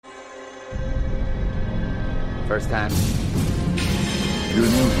First time? You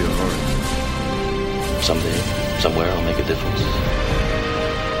knew your origins. Someday, somewhere, I'll make a difference.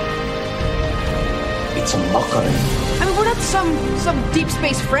 It's a mockery. I mean, we're not some deep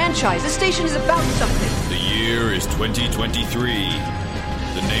space franchise. This station is about something. The year is 2023.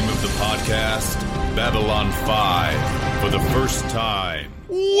 The name of the podcast, Babylon 5, for the first time.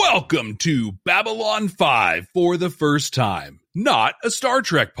 Welcome to Babylon 5 for the first time, not a Star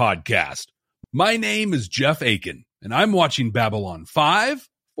Trek podcast. My name is Jeff Aiken, and I'm watching Babylon 5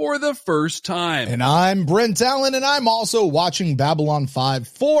 for the first time. And I'm Brent Allen, and I'm also watching Babylon 5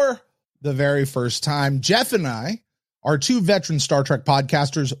 for the very first time. Jeff and I are two veteran Star Trek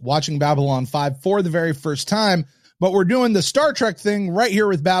podcasters watching Babylon 5 for the very first time, but we're doing the Star Trek thing right here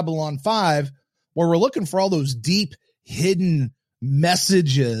with Babylon 5, where we're looking for all those deep, hidden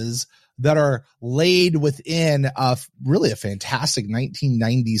messages that are laid within really a fantastic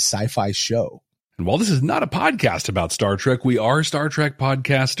 1990s sci-fi show. And while this is not a podcast about Star Trek, we are Star Trek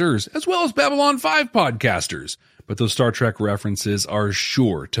podcasters, as well as Babylon 5 podcasters. But those Star Trek references are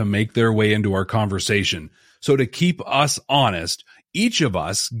sure to make their way into our conversation. So to keep us honest, each of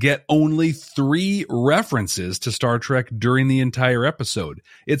us get only 3 references to Star Trek during the entire episode.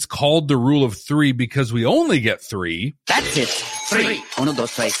 It's called the rule of 3 because we only get 3. That's it. 3. Uno,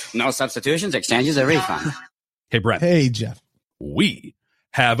 dos, tres. No substitutions, exchanges, a refund. Hey, Brent. Hey, Jeff. We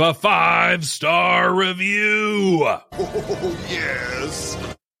have a 5-star review. Oh, yes.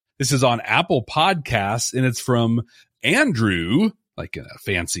 This is on Apple Podcasts, and it's from Andrew, like a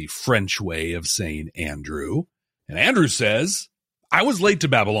fancy French way of saying Andrew. And Andrew says, I was late to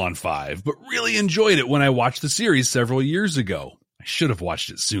Babylon 5, but really enjoyed it when I watched the series several years ago. I should have watched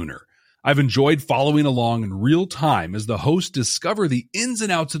it sooner. I've enjoyed following along in real time as the hosts discover the ins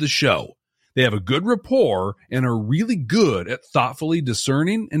and outs of the show. They have a good rapport and are really good at thoughtfully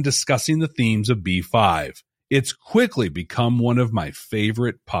discerning and discussing the themes of B5. It's quickly become one of my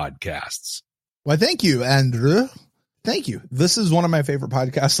favorite podcasts. Well, thank you, Andrew. Thank you. This is one of my favorite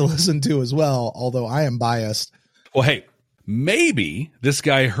podcasts to listen to as well, although I am biased. Well, hey, maybe this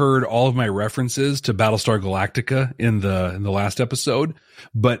guy heard all of my references to Battlestar Galactica in the last episode,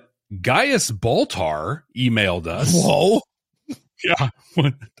 but Gaius Baltar emailed us. Whoa. Yeah.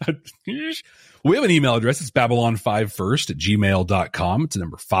 We have an email address. It's babylon5first@gmail.com. It's the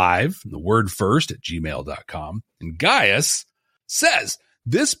number 5 and the word first @gmail.com. And Gaius says,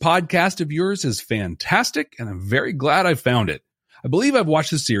 this podcast of yours is fantastic, and I'm very glad I found it. I believe I've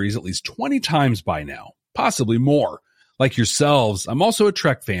watched the series at least 20 times by now, possibly more. Like yourselves, I'm also a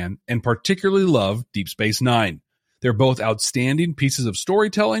Trek fan and particularly love Deep Space Nine. They're both outstanding pieces of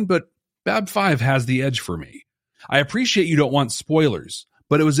storytelling, but Bab 5 has the edge for me. I appreciate you don't want spoilers,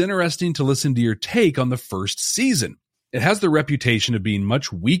 but it was interesting to listen to your take on the first season. It has the reputation of being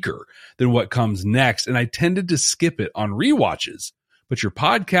much weaker than what comes next, and I tended to skip it on rewatches. But your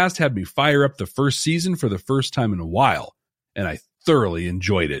podcast had me fire up the first season for the first time in a while, and I thoroughly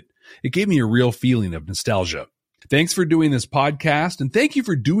enjoyed it. It gave me a real feeling of nostalgia. Thanks for doing this podcast, and thank you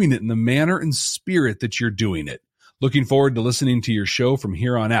for doing it in the manner and spirit that you're doing it. Looking forward to listening to your show from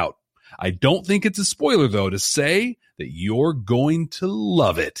here on out. I don't think it's a spoiler, though, to say that you're going to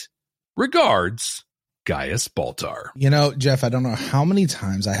love it. Regards, Gaius Baltar. You know, Jeff, I don't know how many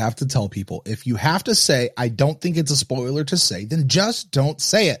times I have to tell people, if you have to say, I don't think it's a spoiler to say, then just don't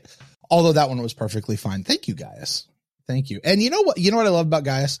say it. Although that one was perfectly fine. Thank you, Gaius. Thank you. And you know what I love about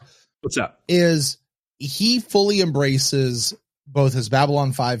Gaius? What's that? Is he fully embraces both his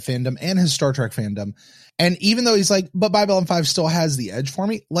Babylon 5 fandom and his Star Trek fandom. And even though he's like, but Babylon 5 still has the edge for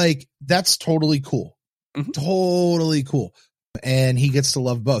me, like, that's totally cool. Mm-hmm. Totally cool. And he gets to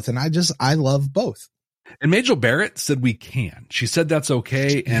love both. And I love both. And Majel Barrett said we can. She said that's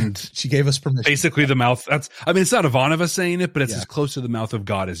okay. And she gave us permission. Basically the mouth. It's not Ivanova saying it, but it's as close to the mouth of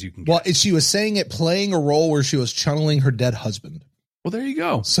God as you can get. Well, she was saying it playing a role where she was channeling her dead husband. Well, there you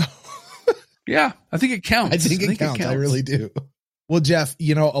go. So yeah, I think it counts. I think it counts. I really do. Well, Jeff,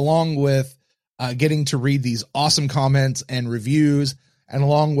 along with getting to read these awesome comments and reviews, and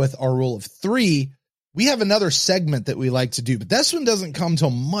along with our rule of 3, we have another segment that we like to do, but this one doesn't come till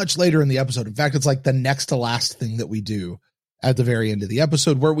much later in the episode. In fact, it's like the next to last thing that we do at the very end of the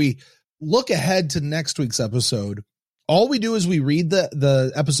episode, where we look ahead to next week's episode. All we do is we read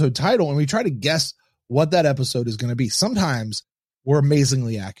the episode title and we try to guess what that episode is going to be. Sometimes we're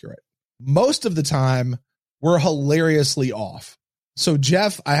amazingly accurate. Most of the time we're hilariously off. So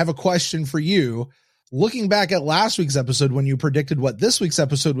Jeff, I have a question for you. Looking back at last week's episode, when you predicted what this week's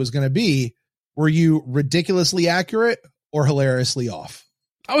episode was going to be, were you ridiculously accurate or hilariously off?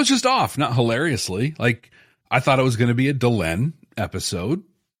 I was just off, not hilariously. Like, I thought it was going to be a Delenn episode.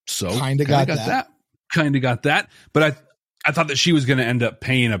 So kind of got that. kind of got that. But I thought that she was going to end up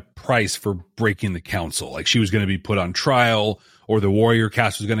paying a price for breaking the council. Like she was going to be put on trial, or the warrior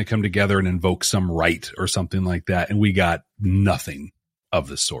cast was going to come together and invoke some right or something like that. And we got nothing of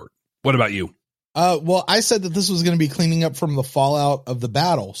the sort. What about you? Well, I said that this was going to be cleaning up from the fallout of the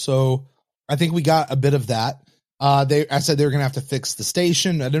battle. So I think we got a bit of that. I said they were going to have to fix the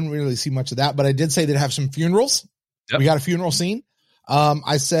station. I didn't really see much of that, but I did say they'd have some funerals. Yep. We got a funeral scene.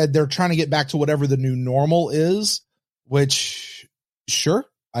 I said they're trying to get back to whatever the new normal is, which sure.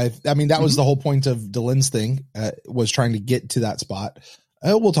 I mean, that was the whole point of Delenn's thing, was trying to get to that spot.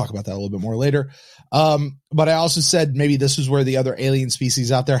 We'll talk about that a little bit more later. But I also said maybe this is where the other alien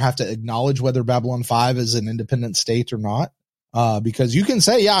species out there have to acknowledge whether Babylon 5 is an independent state or not. Because you can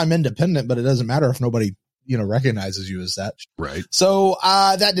say, yeah, I'm independent, but it doesn't matter if nobody, recognizes you as that. Right. So,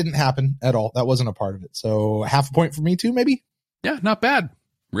 that didn't happen at all. That wasn't a part of it. So half a point for me too, maybe. Yeah. Not bad.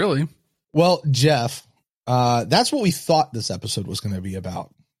 Really. Well, Jeff, that's what we thought this episode was going to be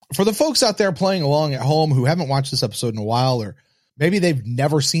about. For the folks out there playing along at home who haven't watched this episode in a while, or maybe they've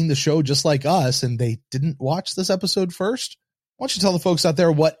never seen the show just like us and they didn't watch this episode first, why don't you tell the folks out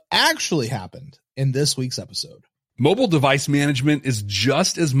there what actually happened in this week's episode? Mobile device management is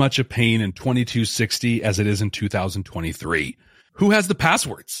just as much a pain in 2260 as it is in 2023. Who has the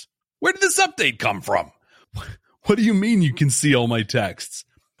passwords? Where did this update come from? What do you mean you can see all my texts?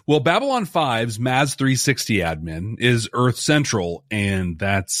 Well, Babylon 5's Maz 360 admin is Earth Central, and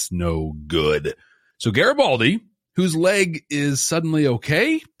that's no good. So Garibaldi, whose leg is suddenly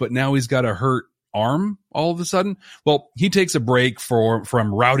okay, but now he's got a hurt arm all of a sudden. Well, he takes a break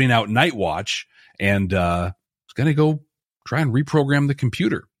from routing out Night Watch and is going to go try and reprogram the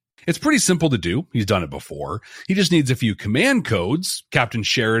computer. It's pretty simple to do. He's done it before. He just needs a few command codes. Captain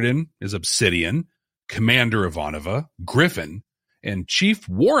Sheridan is Obsidian, Commander Ivanova, Griffin, and Chief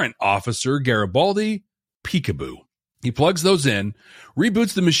Warrant Officer Garibaldi, Peekaboo. He plugs those in,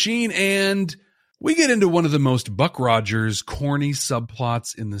 reboots the machine, and we get into one of the most Buck Rogers corny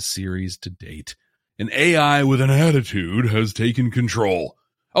subplots in the series to date. An AI with an attitude has taken control.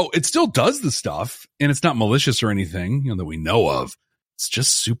 Oh, it still does the stuff, and it's not malicious or anything, that we know of. It's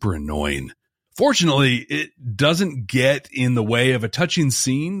just super annoying. Fortunately, it doesn't get in the way of a touching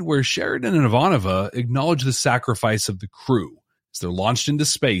scene where Sheridan and Ivanova acknowledge the sacrifice of the crew as they're launched into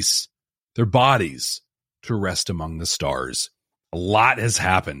space, their bodies to rest among the stars. A lot has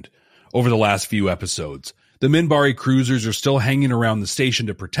happened over the last few episodes. The Minbari cruisers are still hanging around the station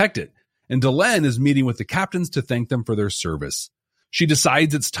to protect it, and Delenn is meeting with the captains to thank them for their service. She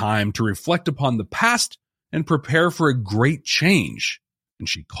decides it's time to reflect upon the past and prepare for a great change, and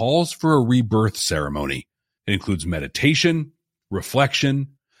she calls for a rebirth ceremony. It includes meditation,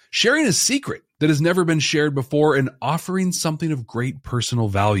 reflection, sharing a secret that has never been shared before, and offering something of great personal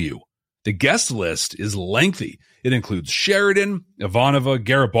value. The guest list is lengthy. It includes Sheridan, Ivanova,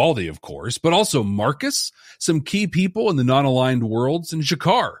 Garibaldi, of course, but also Marcus, some key people in the non-aligned worlds, and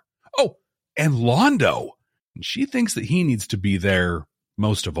Jakar. Oh, and Londo. And she thinks that he needs to be there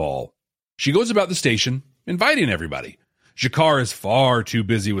most of all. She goes about the station, inviting everybody. Jakar is far too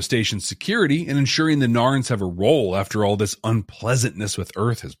busy with station security and ensuring the Narns have a role after all this unpleasantness with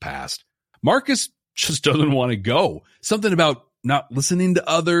Earth has passed. Marcus just doesn't want to go. Something about not listening to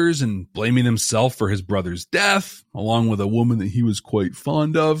others and blaming himself for his brother's death, along with a woman that he was quite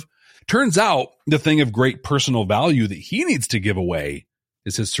fond of. Turns out the thing of great personal value that he needs to give away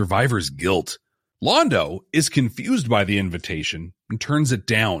is his survivor's guilt. Londo is confused by the invitation and turns it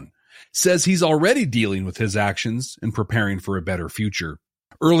down, says he's already dealing with his actions and preparing for a better future.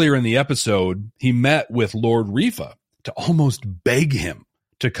 Earlier in the episode, he met with Lord Rifa to almost beg him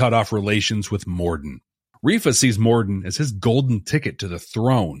to cut off relations with Morden. Rifa sees Morden as his golden ticket to the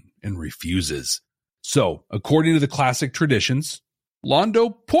throne and refuses. So, according to the classic traditions,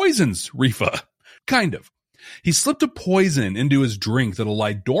 Londo poisons Rifa. Kind of. He slipped a poison into his drink that'll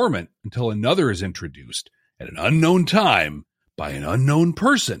lie dormant until another is introduced at an unknown time by an unknown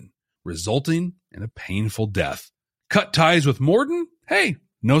person, resulting in a painful death. Cut ties with Morden? Hey,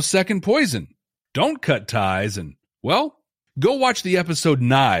 no second poison. Don't cut ties and, well, go watch the episode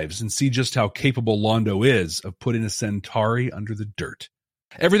Knives and see just how capable Londo is of putting a Centauri under the dirt.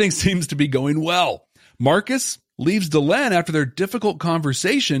 Everything seems to be going well. Marcus leaves Delenn after their difficult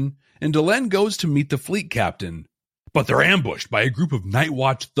conversation, and Delenn goes to meet the fleet captain. But they're ambushed by a group of Night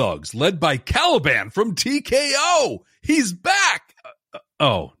Watch thugs led by Caliban from TKO. He's back.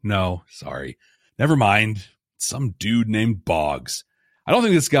 Oh, no, sorry. Never mind. Some dude named Boggs. I don't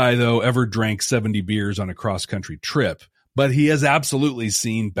think this guy, though, ever drank 70 beers on a cross-country trip, but he has absolutely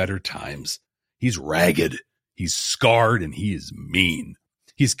seen better times. He's ragged, he's scarred, and he is mean.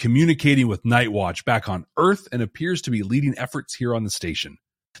 He's communicating with Nightwatch back on Earth and appears to be leading efforts here on the station.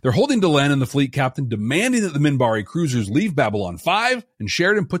 They're holding Delenn and the fleet captain, demanding that the Minbari cruisers leave Babylon 5, and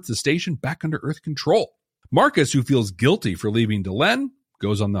Sheridan puts the station back under Earth control. Marcus, who feels guilty for leaving Delenn,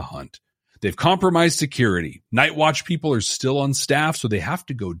 goes on the hunt. They've compromised security. Nightwatch people are still on staff, so they have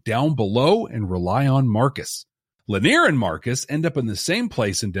to go down below and rely on Marcus. Lanier and Marcus end up in the same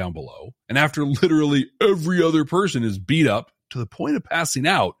place in Down Below, and after literally every other person is beat up to the point of passing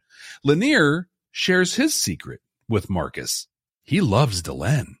out, Lanier shares his secret with Marcus. He loves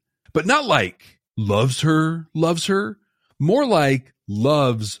Delenn, but not like loves her, more like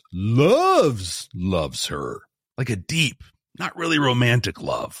loves her, like a deep, not really romantic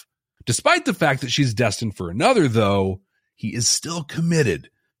love. Despite the fact that she's destined for another, though, he is still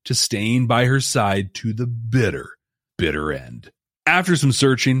committed to staying by her side to the bitter end. After some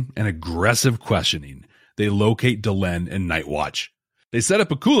searching and aggressive questioning, they locate Delenn and Nightwatch. They set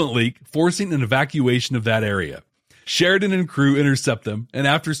up a coolant leak, forcing an evacuation of that area. Sheridan and crew intercept them, and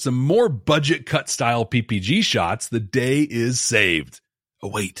after some more budget cut style PPG shots, the day is saved. Oh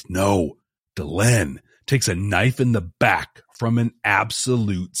wait, no. Delenn takes a knife in the back from an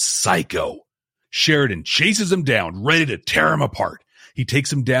absolute psycho. Sheridan chases him down, ready to tear him apart. He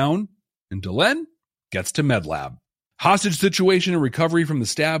takes him down, and Delenn gets to MedLab. Hostage situation and recovery from the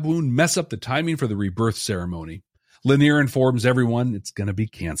stab wound mess up the timing for the rebirth ceremony. Lanier informs everyone it's going to be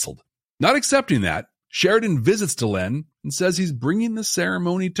canceled. Not accepting that, Sheridan visits Delenn and says he's bringing the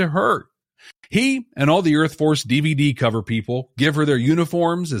ceremony to her. He and all the Earth Force DVD cover people give her their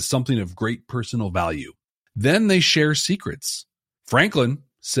uniforms as something of great personal value. Then they share secrets. Franklin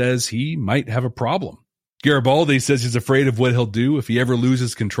says he might have a problem. Garibaldi says he's afraid of what he'll do if he ever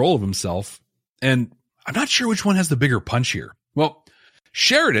loses control of himself. And I'm not sure which one has the bigger punch here. Well,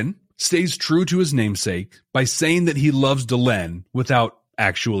 Sheridan stays true to his namesake by saying that he loves Delenn without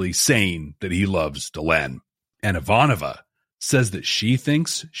actually saying that he loves Delenn. And Ivanova says that she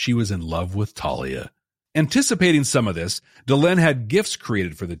thinks she was in love with Talia. Anticipating some of this, Delenn had gifts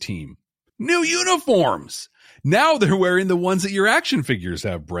created for the team. New uniforms! Now they're wearing the ones that your action figures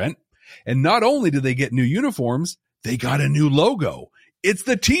have, Brent. And not only did they get new uniforms, they got a new logo. It's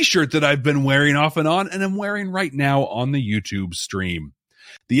the t-shirt that I've been wearing off and on, and I'm wearing right now on the YouTube stream.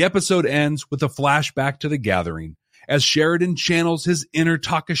 The episode ends with a flashback to the gathering as Sheridan channels his inner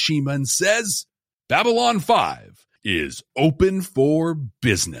Takashima and says, Babylon 5 is open for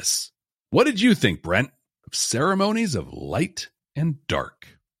business. What did you think, Brent, of Ceremonies of Light and Dark?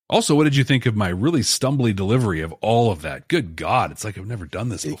 Also, what did you think of my really stumbly delivery of all of that? Good God, it's like I've never done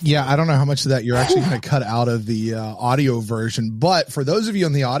this before. Yeah, I don't know how much of that you're actually going to cut out of the audio version, but for those of you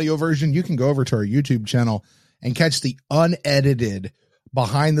on the audio version, you can go over to our YouTube channel and catch the unedited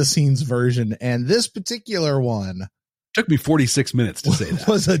behind-the-scenes version, and this particular one took me 46 minutes to say that.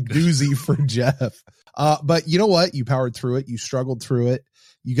 Was a doozy for Jeff. But you know what? You powered through it. You struggled through it.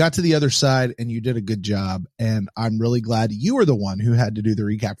 You got to the other side and you did a good job. And I'm really glad you were the one who had to do the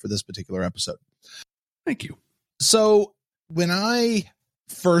recap for this particular episode. Thank you. So when I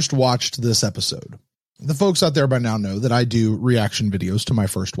first watched this episode, the folks out there by now know that I do reaction videos to my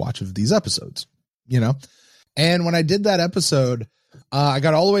first watch of these episodes, you know? And when I did that episode, I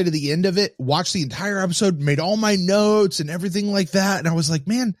got all the way to the end of it, watched the entire episode, made all my notes and everything like that. And I was like,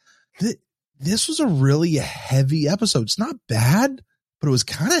 man, this was a really heavy episode. It's not bad, but it was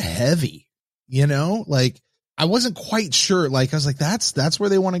kind of heavy, you know, like I wasn't quite sure. Like, I was like, that's where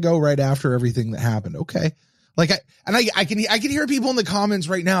they want to go right after everything that happened. Okay. Like I can hear people in the comments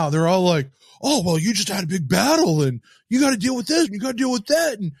right now. They're all like, oh, well, you just had a big battle and you got to deal with this and you got to deal with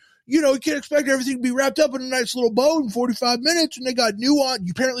that. And, you know, you can't expect everything to be wrapped up in a nice little bow in 45 minutes. And they got nuance.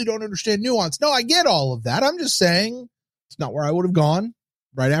 You apparently don't understand nuance. No, I get all of that. I'm just saying it's not where I would have gone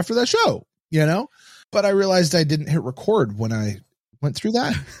right after that show, you know, but I realized I didn't hit record when I went through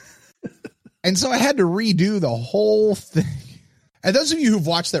that. And so I had to redo the whole thing. And those of you who've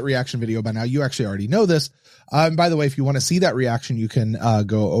watched that reaction video by now, you actually already know this. And by the way, if you want to see that reaction, you can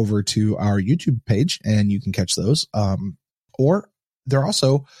go over to our YouTube page and you can catch those. Or they're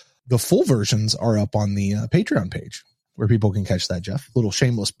also, the full versions are up on the Patreon page where people can catch that, Jeff. Little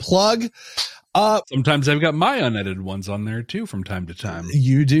shameless plug. Sometimes I've got my unedited ones on there too from time to time.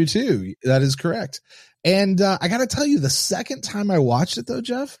 You do too. That is correct. And I got to tell you, the second time I watched it though,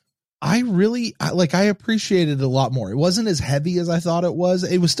 Jeff, I appreciated it a lot more. It wasn't as heavy as I thought it was.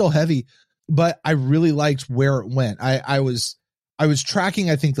 It was still heavy, but I really liked where it went. I was tracking,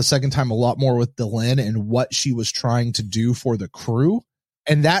 I think the second time a lot more with Delenn and what she was trying to do for the crew.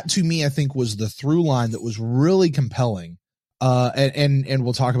 And that to me, I think was the through line that was really compelling. And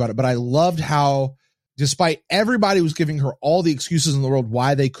we'll talk about it, but I loved how despite everybody was giving her all the excuses in the world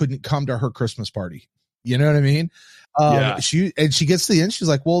why they couldn't come to her Christmas party. You know what I mean? She gets to the end. She's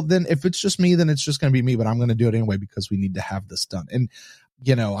like, well, then if it's just me, then it's just going to be me, but I'm going to do it anyway because we need to have this done. And,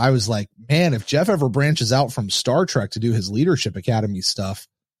 you know, I was like, man, if Jeff ever branches out from Star Trek to do his Leadership Academy stuff,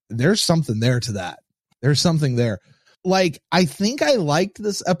 there's something there to that. There's something there. Like, I think I liked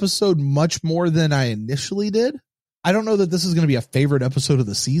this episode much more than I initially did. I don't know that this is going to be a favorite episode of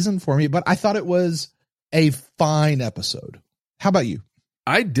the season for me, but I thought it was a fine episode. How about you?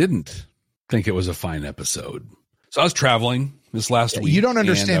 I didn't think it was a fine episode. So I was traveling this last week. You don't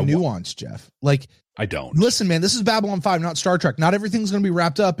understand nuance, Jeff. Like, I don't. Listen, man, this is Babylon 5, not Star Trek. Not everything's going to be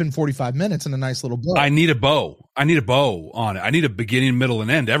wrapped up in 45 minutes in a nice little bow. I need a bow. I need a bow on it. I need a beginning, middle,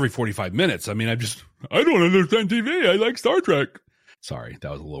 and end every 45 minutes. I mean, I don't understand TV. I like Star Trek. Sorry,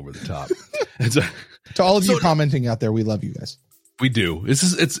 that was a little over the top. To all of you commenting out there, we love you guys. We do.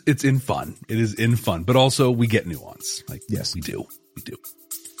 It's in fun. It is in fun, but also we get nuance. Like, yes, we do. We do.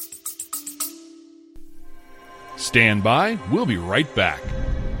 Stand by. We'll be right back.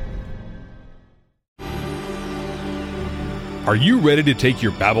 Are you ready to take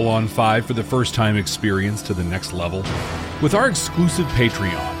your Babylon 5 for the first time experience to the next level? With our exclusive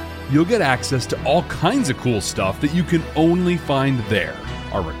Patreon, you'll get access to all kinds of cool stuff that you can only find there.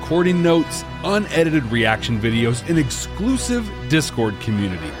 Our recording notes, unedited reaction videos, an exclusive Discord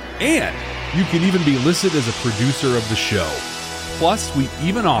community. And you can even be listed as a producer of the show. Plus, we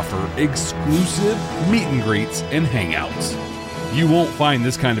even offer exclusive meet and greets and hangouts. You won't find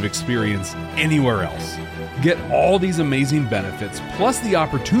this kind of experience anywhere else. Get all these amazing benefits, plus the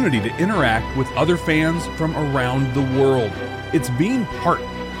opportunity to interact with other fans from around the world. It's being part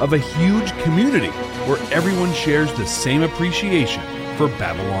of a huge community where everyone shares the same appreciation for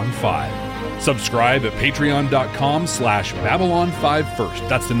Babylon 5. Subscribe at patreon.com/Babylon5First.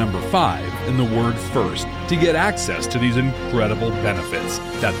 That's the number 5 and the word first to get access to these incredible benefits.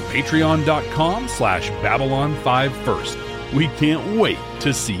 That's patreon.com/Babylon5First. We can't wait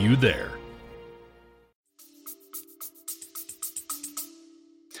to see you there.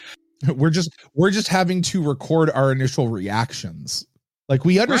 We're just having to record our initial reactions. Like,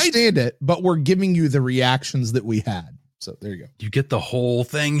 we understand it, but we're giving you the reactions that we had. So there you go. You get the whole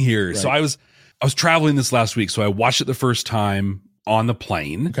thing here. Right. So I was traveling this last week, so I watched it the first time on the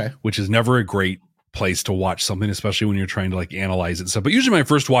plane, which is never a great place to watch something, especially when you're trying to like analyze it and stuff. But usually my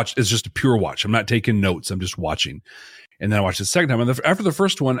first watch is just a pure watch. I'm not taking notes. I'm just watching. And then I watched the second time. And after the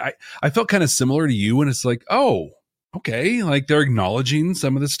first one, I felt kind of similar to you. And it's like, oh, okay. Like, they're acknowledging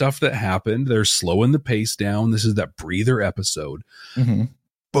some of the stuff that happened. They're slowing the pace down. This is that breather episode. Mm-hmm.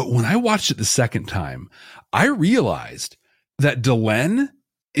 But when I watched it the second time, I realized that Delenn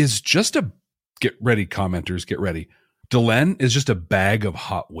is just get ready, commenters, get ready. Delenn is just a bag of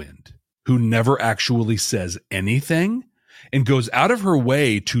hot wind who never actually says anything and goes out of her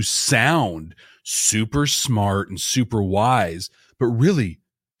way to sound super smart and super wise. But really,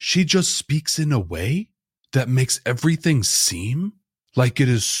 she just speaks in a way that makes everything seem like it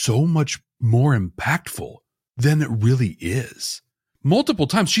is so much more impactful than it really is. Multiple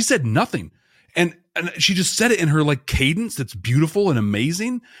times she said nothing, and she just said it in her like cadence that's beautiful and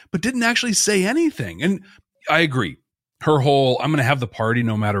amazing, but didn't actually say anything. And I agree. Her whole, I'm going to have the party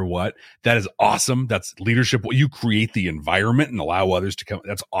no matter what. That is awesome. That's leadership. You create the environment and allow others to come.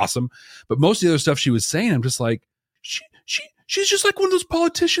 That's awesome. But most of the other stuff she was saying, I'm just like, she's just like one of those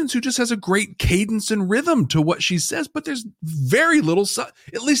politicians who just has a great cadence and rhythm to what she says. But there's very little,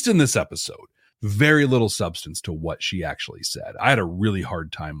 at least in this episode, very little substance to what she actually said. I had a really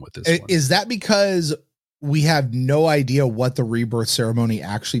hard time with this one. Is that because we have no idea what the rebirth ceremony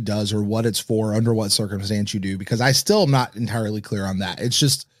actually does or what it's for, under what circumstance you do? Because I still am not entirely clear on that. It's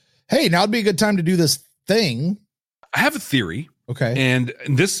just, hey, now would be a good time to do this thing. I have a theory. Okay. And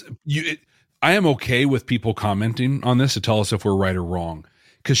this, I am okay with people commenting on this to tell us if we're right or wrong.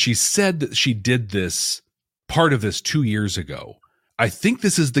 Because she said that she did this, part of this 2 years ago. I think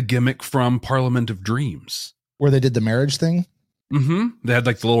this is the gimmick from Parliament of Dreams. Where they did the marriage thing? Mm-hmm. They had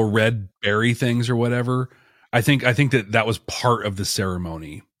like the little red berry things or whatever. I think that was part of the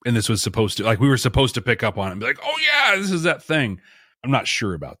ceremony. And this was supposed to, like, we were supposed to pick up on it and be like, oh yeah, this is that thing. I'm not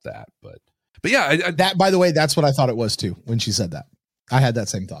sure about that, but yeah. That, by the way, that's what I thought it was too, when she said that. I had that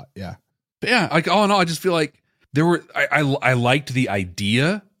same thought. Yeah. But yeah. Like, all in all, I just feel like I liked the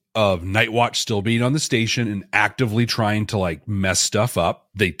idea of Night Watch still being on the station and actively trying to like mess stuff up.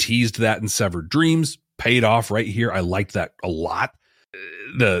 They teased that in Severed Dreams, paid off right here. I liked that a lot.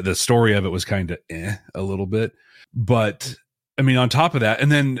 The story of it was kind of a little bit, but I mean, on top of that, and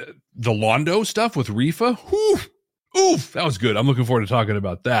then the Londo stuff with Rifa, oof, that was good. I'm looking forward to talking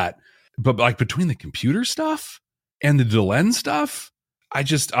about that. but like between the computer stuff and the Delenn stuff, I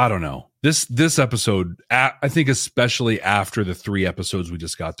don't know. This episode, I think especially after the 3 episodes we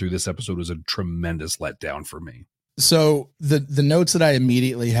just got through, this episode was a tremendous letdown for me. So the notes that I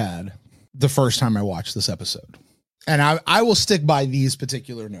immediately had the first time I watched this episode, and I will stick by these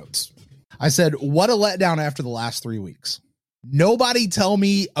particular notes. I said, what a letdown after the last 3 weeks. Nobody tell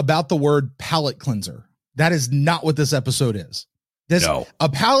me about the word palate cleanser. That is not what this episode is. A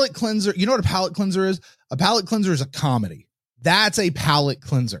palate cleanser. You know what a palate cleanser is? A palate cleanser is a comedy. That's a palate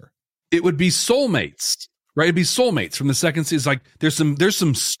cleanser. It would be Soulmates, right? It'd be Soulmates from the second season. Like there's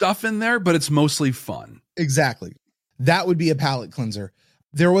some stuff in there, but it's mostly fun. Exactly. That would be a palate cleanser.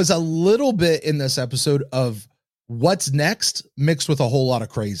 There was a little bit in this episode of what's next mixed with a whole lot of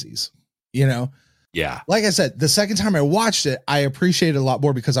crazies, you know? Yeah. Like I said, the second time I watched it, I appreciated it a lot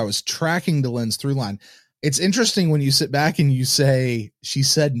more because I was tracking Delenn's through line. It's interesting when you sit back and you say she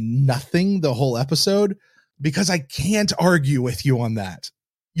said nothing the whole episode, because I can't argue with you on that.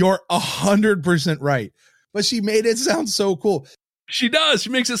 You're 100% right. But she made it sound so cool. She does.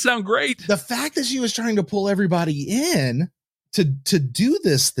 She makes it sound great. The fact that she was trying to pull everybody in to do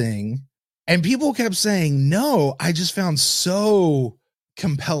this thing, and people kept saying no, I just found so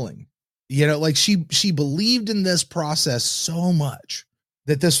compelling. You know, like she believed in this process so much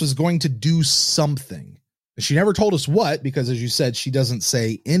that this was going to do something. She never told us what, because as you said, she doesn't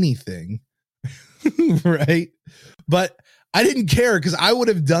say anything. Right. But I didn't care, because I would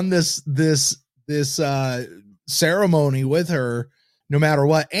have done this ceremony with her no matter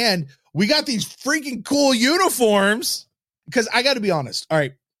what. And we got these freaking cool uniforms, because I got to be honest. All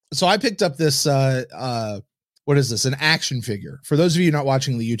right. So I picked up this, what is this? An action figure. For those of you not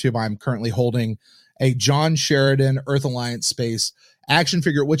watching the YouTube, I'm currently holding a John Sheridan Earth Alliance Space action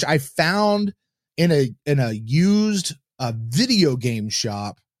figure, which I found in a used video game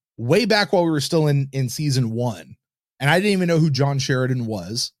shop way back while we were still in season 1. And I didn't even know who John Sheridan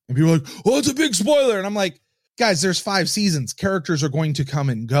was. And people were like, oh, it's a big spoiler. And I'm like, guys, there's 5 seasons. Characters are going to come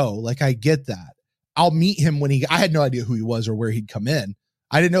and go. Like, I get that. I'll meet him when I had no idea who he was or where he'd come in.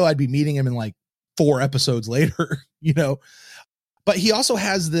 I didn't know I'd be meeting him in like 4 episodes later, you know. But he also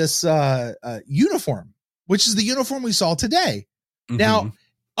has this uniform, which is the uniform we saw today. Mm-hmm. Now,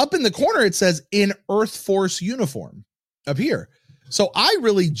 up in the corner, it says in Earth Force uniform up here. So I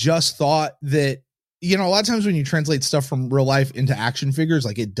really just thought that, you know, a lot of times when you translate stuff from real life into action figures,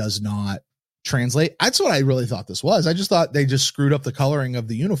 like, it does not translate. That's what I really thought this was. I just thought they just screwed up the coloring of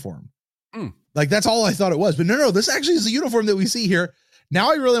the uniform. Like, that's all I thought it was. But no, this actually is the uniform that we see here.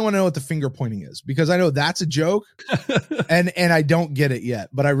 Now I really want to know what the finger pointing is, because I know that's a joke and I don't get it yet,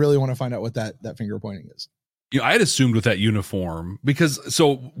 but I really want to find out what that finger pointing is. You know, I had assumed with that uniform, because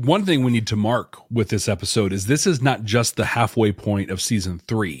so one thing we need to mark with this episode is this is not just the halfway point of season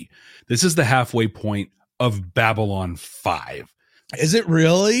 3. This is the halfway point of Babylon 5. Is it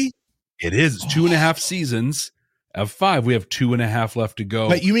really? It is 2.5 seasons of 5. We have 2.5 left to go.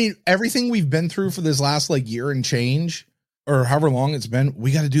 But you mean everything we've been through for this last like year and change, or however long it's been,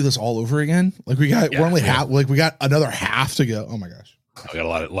 we got to do this all over again? Like, we're only half, like, we got another half to go. Oh my gosh. I got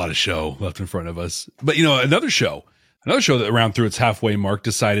a lot of show left in front of us. But, you know, another show that around through its halfway mark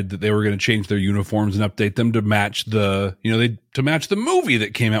decided that they were going to change their uniforms and update them to match to match the movie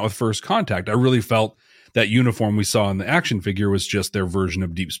that came out with First Contact. I really felt that uniform we saw in the action figure was just their version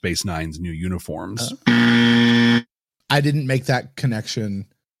of Deep Space Nine's new uniforms. I didn't make that connection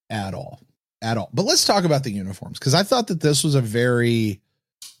at all. But let's talk about the uniforms, because I thought that this was a very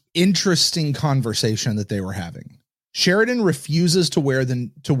interesting conversation that they were having. Sheridan refuses to wear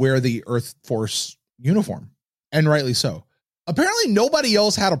the Earth Force uniform, and rightly so. Apparently nobody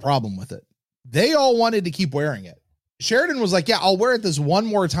else had a problem with it. They all wanted to keep wearing it. Sheridan was like, yeah, I'll wear it this one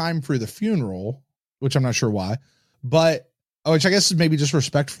more time for the funeral, which I'm not sure why, but which I guess is maybe just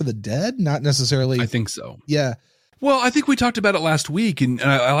respect for the dead, not necessarily. I think so. Yeah. Well, I think we talked about it last week, and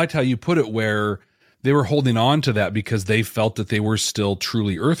I liked how you put it, where they were holding on to that because they felt that they were still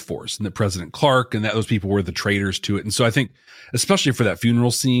truly Earth Force, and that President Clark and that those people were the traitors to it. And so I think, especially for that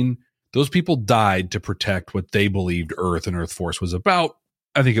funeral scene, those people died to protect what they believed Earth and Earth Force was about.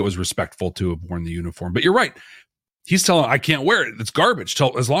 I think it was respectful to have worn the uniform. But you're right. He's telling, I can't wear it. It's garbage.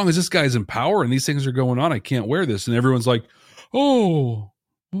 As long as this guy's in power and these things are going on, I can't wear this. And everyone's like, oh,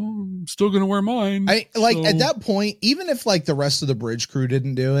 well, I'm still going to wear mine. At that point, even if like the rest of the bridge crew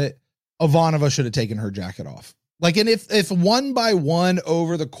didn't do it, Ivanova should have taken her jacket off. Like, and if one by one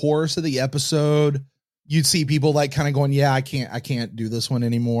over the course of the episode, you'd see people like kind of going, yeah, I can't do this one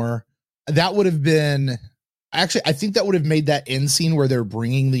anymore. That would have been, actually, I think that would have made that end scene where they're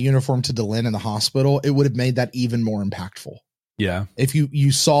bringing the uniform to Delenn in the hospital. It would have made that even more impactful. Yeah. If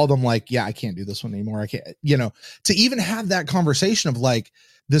you saw them like, yeah, I can't do this one anymore. I can't, to even have that conversation of like,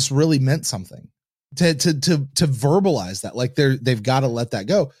 this really meant something to verbalize that, like they've got to let that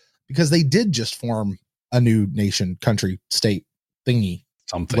go because they did just form a new nation, country, state thingy,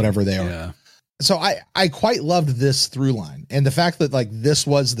 something, whatever they are. Yeah. So I quite loved this through line, and the fact that like this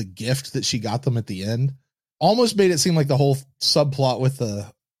was the gift that she got them at the end almost made it seem like the whole subplot with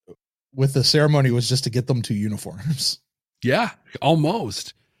the ceremony was just to get them to uniforms. Yeah,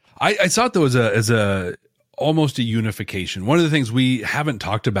 almost. I saw it though as a almost a unification. One of the things we haven't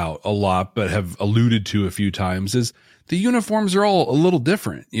talked about a lot, but have alluded to a few times is the uniforms are all a little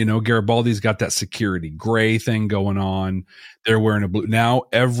different. Garibaldi's got that security gray thing going on. They're wearing a blue. Now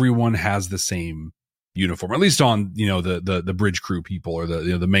everyone has the same uniform, at least on, the bridge crew people or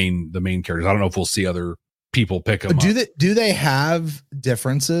the main characters. I don't know if we'll see other people pick them up. Do they have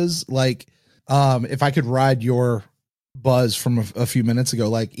differences? Like, if I could ride your buzz from a few minutes ago,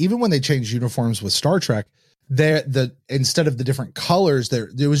 like even when they changed uniforms with Star Trek, instead of the different colors,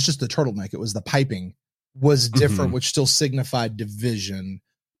 there was just the turtleneck. It was the piping was different, which still signified division.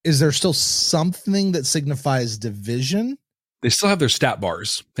 Is there still something that signifies division? They still have their stat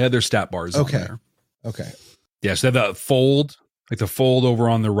bars. They had their stat bars. Okay. On there. Okay. Yeah. So they have that fold, like the fold over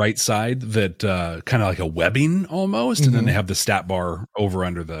on the right side that kind of like a webbing almost. And then they have the stat bar over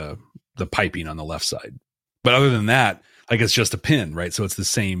under the piping on the left side. But other than that, like it's just a pin, right? So it's the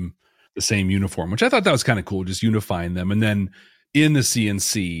same uniform, which I thought that was kind of cool, just unifying them. And then in the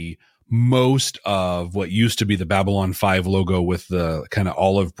CNC, most of what used to be the Babylon 5 logo with the kind of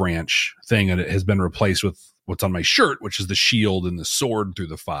olive branch thing, and it has been replaced with what's on my shirt, which is the shield and the sword through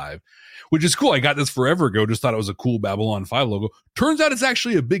the 5, which is cool. I got this forever ago. Just thought it was a cool Babylon 5 logo. Turns out it's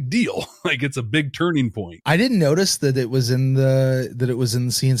actually a big deal. Like it's a big turning point. I didn't notice that it was in the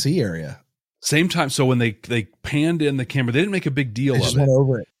CNC area. Same time. So when they panned in the camera, they didn't make a big deal of it. Just went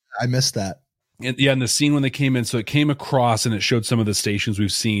over it. I missed that. And yeah, in the scene when they came in, so it came across and it showed some of the stations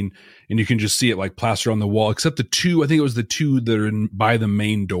we've seen, and you can just see it like plastered on the wall, except the two, I think it was the two that are by the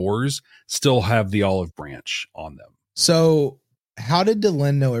main doors, still have the olive branch on them. So how did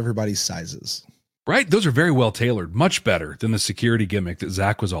Delenn know everybody's sizes? Right. Those are very well tailored, much better than the security gimmick that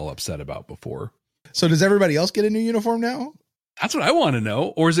Zach was all upset about before. So does everybody else get a new uniform now? That's what I want to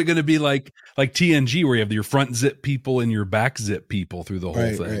know. Or is it going to be like TNG where you have your front zip people and your back zip people through the whole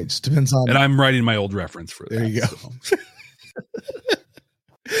thing? Right. Just depends on. And I'm writing my old reference for that. There you go. So.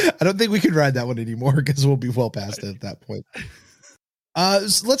 I don't think we could ride that one anymore because we'll be well past it at that point.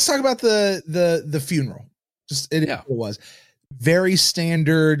 So let's talk about the funeral. It was very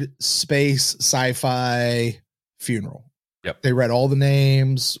standard space sci-fi funeral. Yep. They read all the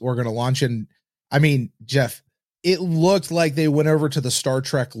names. We're going to launch in. I mean, Jeff, it looked like they went over to the Star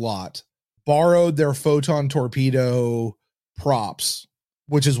Trek lot, borrowed their photon torpedo props,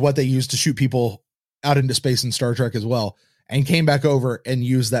 which is what they used to shoot people out into space in Star Trek as well, and came back over and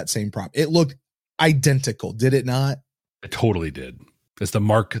used that same prop. It looked identical, did it not? It totally did. It's the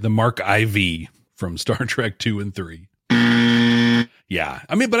Mark IV from Star Trek 2 and 3. Yeah.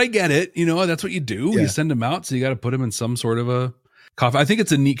 I mean, but I get it. That's what you do. Yeah. You send them out. So you got to put them in some sort of a coffin. I think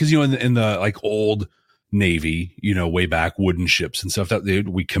it's a neat, because, in the like old Navy, way back, wooden ships and stuff, that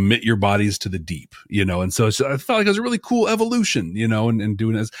we commit your bodies to the deep, and so I felt like it was a really cool evolution, and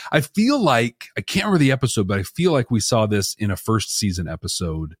doing this. I feel like, I can't remember the episode, but I feel like we saw this in a first season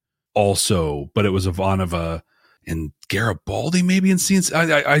episode also, but it was Ivanova and Garibaldi maybe in scenes.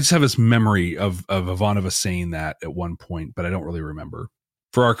 I just have this memory of Ivanova saying that at one point, but I don't really remember.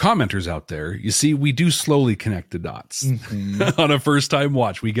 For our commenters out there, you see, we do slowly connect the dots on a first time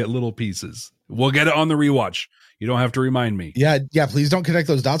watch. We get little pieces. We'll get it on the rewatch. You don't have to remind me. Yeah. Please don't connect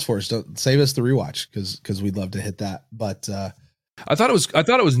those dots for us. Don't save us the rewatch because we'd love to hit that. But I thought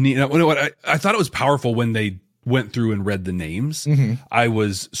it was neat. You know what? I thought it was powerful when they went through and read the names. I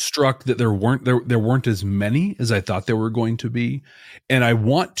was struck that there weren't as many as I thought there were going to be, and I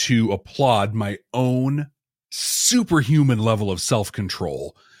want to applaud my own superhuman level of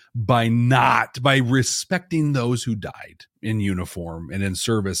self-control by respecting those who died in uniform and in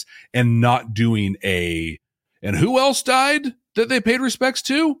service, and not doing and who else died that they paid respects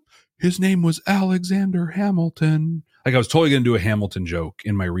to? His name was Alexander Hamilton. Like, I was totally going to do a Hamilton joke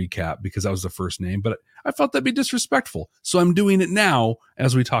in my recap because that was the first name, but I felt that'd be disrespectful. So I'm doing it now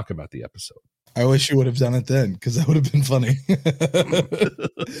as we talk about the episode. I wish you would have done it then, because that would have been funny.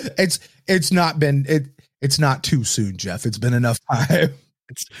 It's not too soon, Jeff. It's been enough time.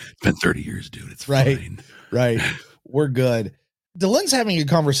 It's been 30 years, dude. It's right. Fine. Right. We're good. Delenn's having a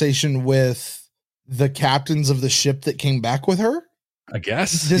conversation with the captains of the ship that came back with her. I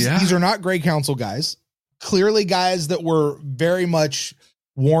guess. These are not Grey Council guys. clearly guys that were very much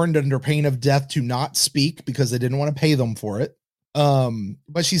warned under pain of death to not speak because they didn't want to pay them for it.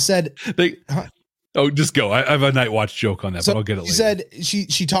 But she said, just go. I have a Night Watch joke on that, but I'll get it later. She said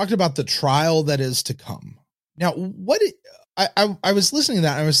she talked about the trial that is to come. Now, I was listening to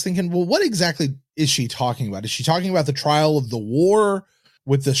that and I was thinking, well, what exactly is she talking about? Is she talking about the trial of the war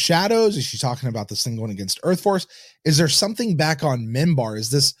with the shadows? Is she talking about this thing going against Earth Force? Is there something back on Minbar?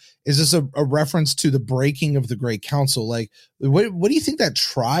 Is this a reference to the breaking of the Great Council? Like, what do you think that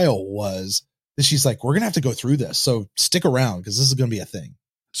trial was? That she's like, we're gonna have to go through this, so stick around because this is gonna be a thing.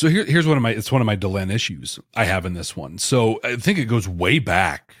 So here's one of my Delenn issues I have in this one. So I think it goes way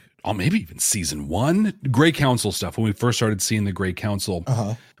back, maybe even season 1, Grey Council stuff, when we first started seeing the Grey Council.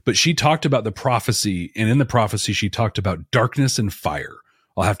 But she talked about the prophecy, and in the prophecy, she talked about darkness and fire.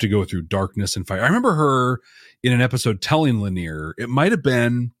 I'll have to go through darkness and fire. I remember her in an episode telling Lanier, it might have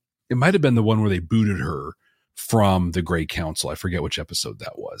been the one where they booted her from the Grey Council. I forget which episode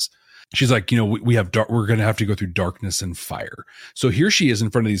that was. She's like, we're going to have to go through darkness and fire. So here she is in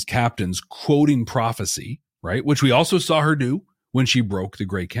front of these captains quoting prophecy, right? Which we also saw her do when she broke the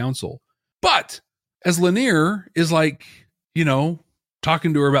Grey Council. But as Lanier is like,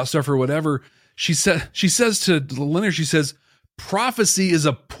 talking to her about stuff or whatever, she says to Lanier, she says, prophecy is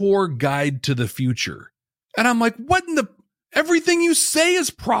a poor guide to the future. And I'm like, what in everything you say is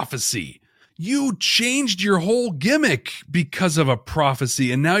prophecy. You changed your whole gimmick because of a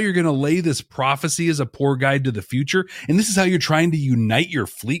prophecy, and now you're going to lay this prophecy as a poor guide to the future, and this is how you're trying to unite your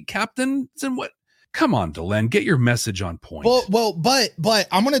fleet captains? And what? Come on, Delenn, get your message on point. Well, but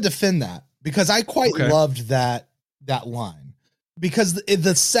I'm going to defend that because I quite loved that line, because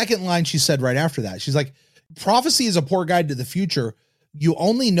the second line she said right after that, she's like, prophecy is a poor guide to the future. You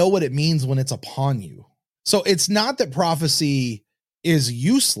only know what it means when it's upon you. So it's not that prophecy is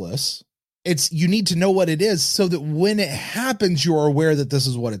useless. It's you need to know what it is so that when it happens, you're aware that this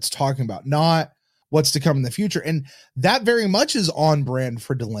is what it's talking about, not what's to come in the future. And that very much is on brand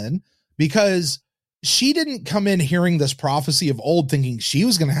for Delenn, because she didn't come in hearing this prophecy of old thinking she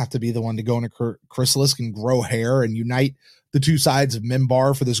was going to have to be the one to go into Chrysalis and grow hair and unite the two sides of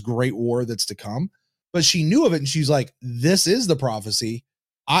Minbar for this great war that's to come. But she knew of it, and she's like, this is the prophecy.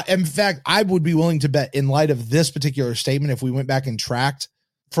 In fact, I would be willing to bet, in light of this particular statement, if we went back and tracked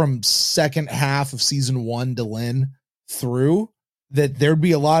from second half of season 1 Delenn through, that there'd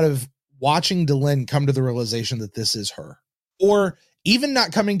be a lot of watching Delenn come to the realization that this is her, or even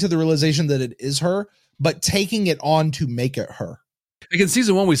not coming to the realization that it is her, but taking it on to make it her. Like in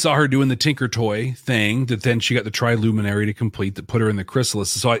season 1, we saw her doing the Tinker Toy thing that then she got the Triluminary to complete that put her in the Chrysalis.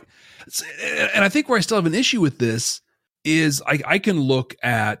 So I think where I still have an issue with this is I can look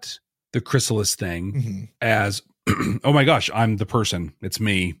at the Chrysalis thing as, oh my gosh, I'm the person. It's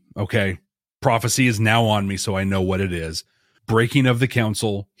me. Okay. Prophecy is now on me, so I know what it is. Breaking of the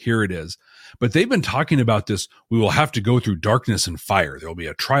council, here it is. But they've been talking about this. We will have to go through darkness and fire. There will be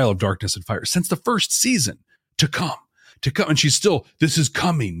a trial of darkness and fire since the first season to come. And she's still, this is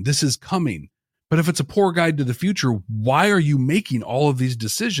coming. But if it's a poor guide to the future, why are you making all of these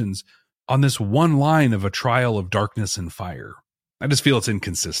decisions on this one line of a trial of darkness and fire? I just feel it's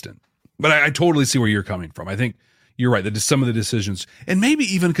inconsistent. But I totally see where you're coming from. I think you're right. That some of the decisions, and maybe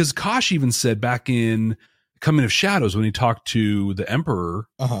even because Kosh even said back in Coming of Shadows, when he talked to the Emperor,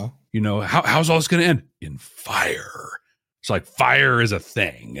 how's all this going to end? In fire. It's like fire is a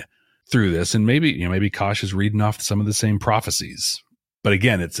thing through this. And maybe Kosh is reading off some of the same prophecies. But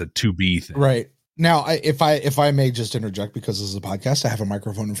again, it's a to be thing. Right. Now, if I may just interject, because this is a podcast, I have a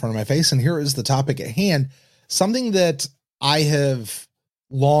microphone in front of my face, and here is the topic at hand. Something that I have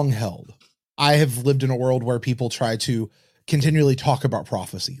long held. I have lived in a world where people try to continually talk about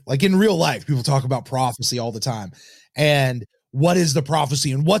prophecy. Like in real life, people talk about prophecy all the time. And what is the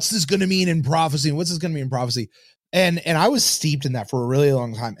prophecy? And what's this going to mean in prophecy? And what's this going to mean in prophecy? And I was steeped in that for a really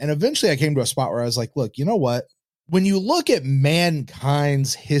long time. And eventually I came to a spot where I was like, look, you know what? When you look at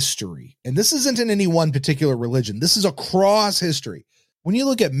mankind's history, and this isn't in any one particular religion, this is across history. When you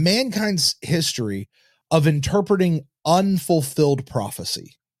look at mankind's history of interpreting unfulfilled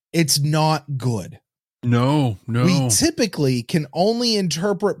prophecy, it's not good. No. We typically can only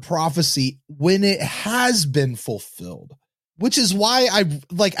interpret prophecy when it has been fulfilled, which is why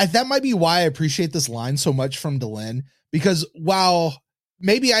that might be why I appreciate this line so much from Delenn, because while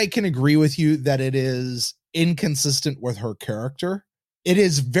maybe I can agree with you that it is inconsistent with her character, it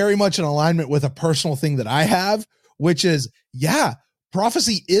is very much in alignment with a personal thing that I have, which is,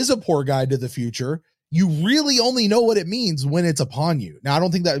 prophecy is a poor guide to the future. You really only know what it means when it's upon you. Now, I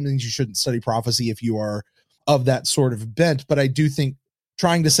don't think that means you shouldn't study prophecy if you are of that sort of bent, but I do think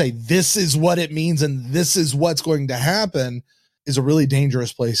trying to say this is what it means and this is what's going to happen is a really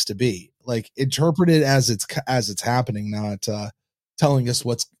dangerous place to be. Like, interpret it as it's happening, not telling us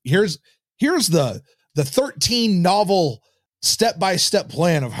here's the 13 novel step-by-step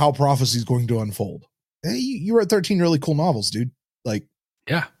plan of how prophecy is going to unfold. Hey, you wrote 13 really cool novels, dude. Like,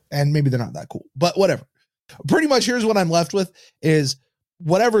 yeah. And maybe they're not that cool, but whatever. Pretty much here's what I'm left with is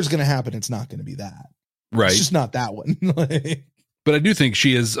whatever's going to happen, it's not going to be that. Right. It's just not that one. But I do think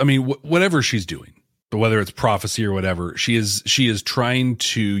she is, I mean, whatever she's doing, but whether it's prophecy or whatever, she is trying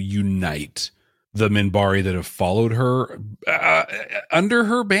to unite the Minbari that have followed her under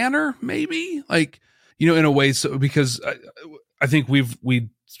her banner, maybe, like, you know, in a way. So, because I think we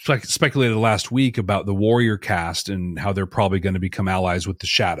speculated last week about the warrior caste and how they're probably going to become allies with the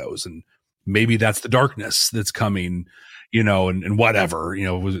shadows. And maybe that's the darkness that's coming, you know, and whatever, you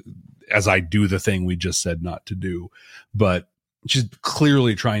know, as I do the thing we just said not to do, but she's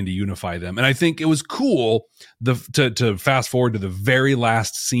clearly trying to unify them. And I think it was cool to fast forward to the very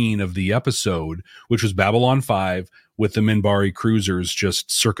last scene of the episode, which was Babylon 5 with the Minbari cruisers just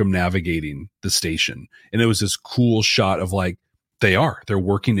circumnavigating the station. And it was this cool shot of like, they're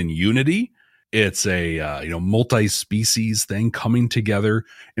working in unity. It's a, multi-species thing coming together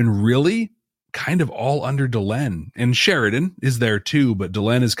and really kind of all under Delenn. And Sheridan is there too, but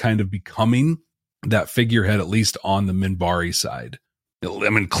Delenn is kind of becoming that figurehead, at least on the Minbari side. I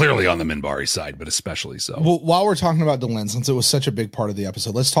mean, clearly on the Minbari side, but especially so. Well, while we're talking about Delenn, since it was such a big part of the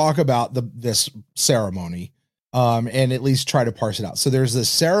episode, let's talk about this ceremony, and at least try to parse it out. So there's the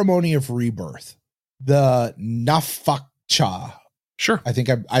ceremony of rebirth, the Nafakcha. Sure. I think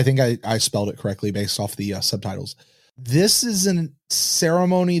I spelled it correctly based off the subtitles. This is a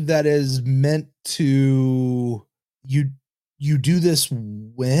ceremony that is meant to you do this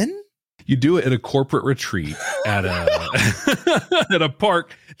when? You do it at a corporate retreat at a at a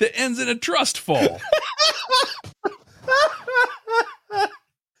park that ends in a trust fall.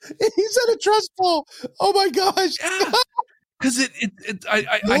 He said a trust fall. Oh my gosh. Yeah. Because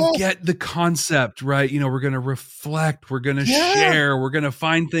I get the concept, right? You know, we're going to reflect, we're going to share, we're going to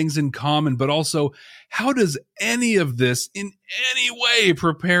find things in common, but also how does any of this in any way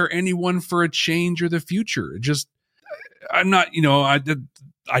prepare anyone for a change or the future? I'm not, you know,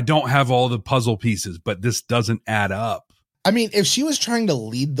 I don't have all the puzzle pieces, but this doesn't add up. I mean, if she was trying to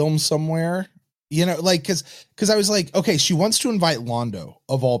lead them somewhere, you know, like, cause I was like, okay, she wants to invite Londo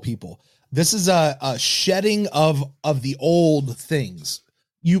of all people. This is a shedding of the old things.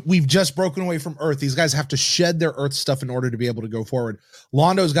 We've just broken away from Earth. These guys have to shed their Earth stuff in order to be able to go forward.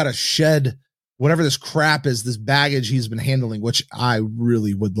 Londo's got to shed whatever this crap is, this baggage he's been handling, which I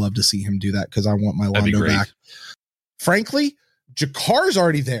really would love to see him do that because I want my Londo back. Frankly, Jakar's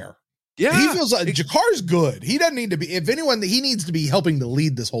already there. Yeah. He feels like Jakar's good. He doesn't need to be, if anyone, he needs to be helping to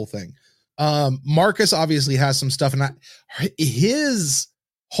lead this whole thing. Marcus obviously has some stuff, and his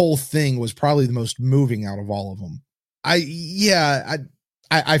whole thing was probably the most moving out of all of them. I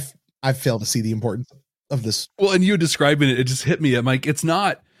fail to see the importance of this. Well, and you describing it just hit me. I'm like, it's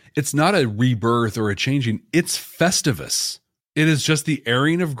not a rebirth or a changing. It's Festivus. It is just the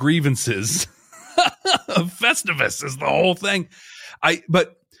airing of grievances. Festivus is the whole thing. I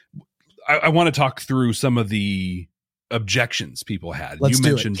want to talk through some of the objections people had. You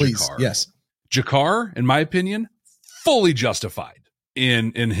mentioned Jakar. Yes. Jakar, in my opinion, fully justified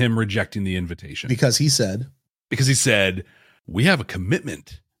in him rejecting the invitation. Because he said, we have a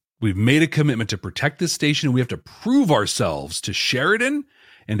commitment. We've made a commitment to protect this station, and we have to prove ourselves to Sheridan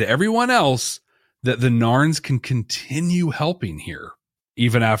and to everyone else that the Narns can continue helping here,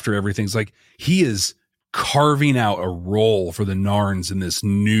 even after everything's like, he is carving out a role for the Narns in this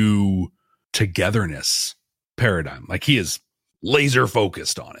new togetherness paradigm. Like, he is laser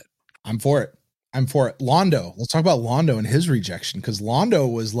focused on it. I'm for it. Londo. Let's talk about Londo and his rejection. Cause Londo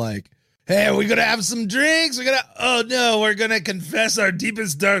was like, hey, we're going to have some drinks. We're going to confess our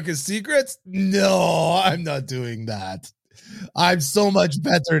deepest, darkest secrets. No, I'm not doing that. I'm so much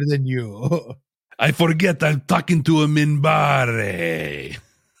better than you. I forget I'm talking to a Minbari.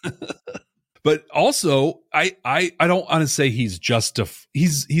 But also, I don't want to say he's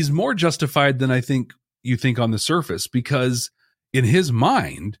more justified than I think you think on the surface, because in his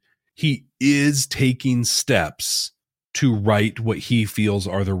mind, he is taking steps to right what he feels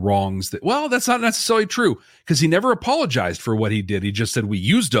are the wrongs that's not necessarily true, because he never apologized for what he did. He just said, we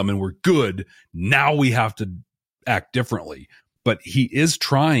used them and we're good. Now we have to act differently. But he is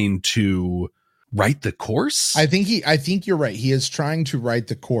trying to right the course. I think you're right. He is trying to right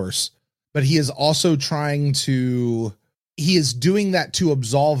the course, but he is also he is doing that to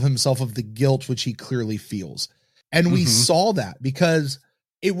absolve himself of the guilt, which he clearly feels. And we saw that because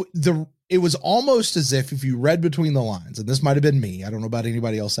it was almost as if you read between the lines, and this might have been me, I don't know about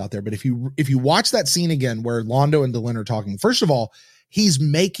anybody else out there, but if you watch that scene again where Londo and Delenn are talking, first of all, he's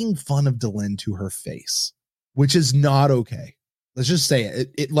making fun of Delenn to her face, which is not okay. Let's just say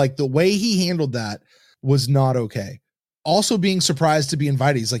it. It like the way he handled that was not okay. Also being surprised to be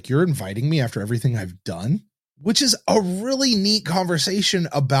invited. He's like, you're inviting me after everything I've done, which is a really neat conversation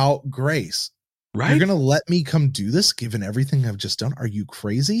about grace. Right. You're going to let me come do this given everything I've just done? Are you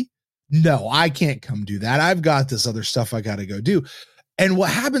crazy? No, I can't come do that. I've got this other stuff I got to go do. And what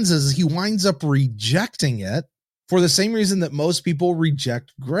happens is he winds up rejecting it for the same reason that most people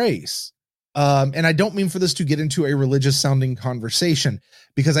reject grace. And I don't mean for this to get into a religious sounding conversation,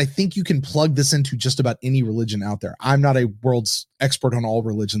 because I think you can plug this into just about any religion out there. I'm not a world's expert on all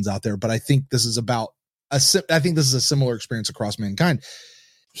religions out there, but I think this is a similar experience across mankind.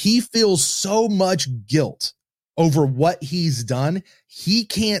 He feels so much guilt over what he's done. He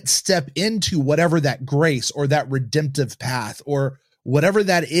can't step into whatever that grace or that redemptive path or whatever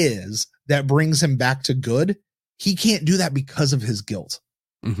that is that brings him back to good. He can't do that because of his guilt.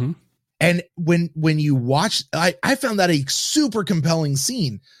 Mm-hmm. And when you watch, I found that a super compelling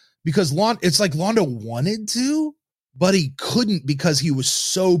scene, because it's like Londo wanted to, but he couldn't because he was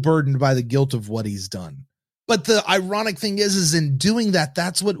so burdened by the guilt of what he's done. But the ironic thing is in doing that,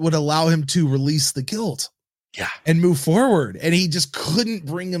 that's what would allow him to release the guilt. Yeah. And move forward. And he just couldn't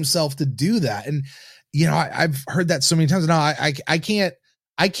bring himself to do that. And, you know, I've heard that so many times. No, I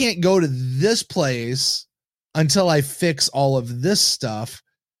can't go to this place until I fix all of this stuff.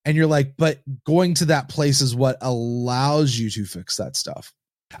 And you're like, but going to that place is what allows you to fix that stuff.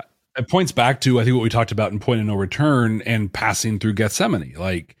 It points back to, I think, what we talked about in Point of No Return and passing through Gethsemane.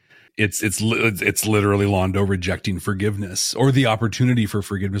 Like it's literally Londo rejecting forgiveness or the opportunity for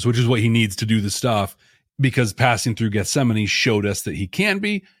forgiveness, which is what he needs to do the stuff, because passing through Gethsemane showed us that he can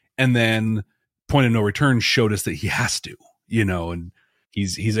be. And then Point of No Return showed us that he has to, you know, and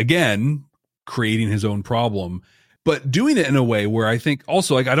he's again creating his own problem, but doing it in a way where I think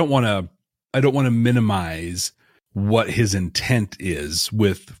also, like, I don't want to minimize what his intent is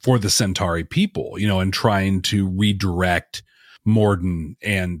for the Centauri people, you know, and trying to redirect Morden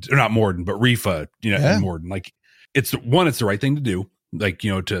or not Morden, but Rifa, you know, and Morden. Like it's the right thing to do, like,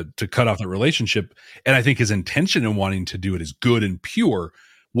 you know, to cut off that relationship. And I think his intention in wanting to do it is good and pure.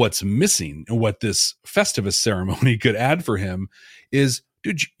 What's missing and what this Festivus ceremony could add for him is,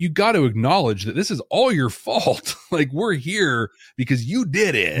 dude, you got to acknowledge that this is all your fault. Like, we're here because you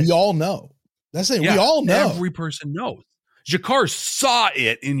did it. We all know. That's it. Yeah, we all know. Every person knows. Jakar saw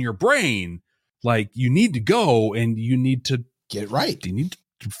it in your brain. Like, you need to go and you need to get it right. You need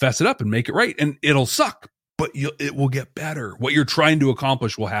to fess it up and make it right. And it'll suck, but it will get better. What you're trying to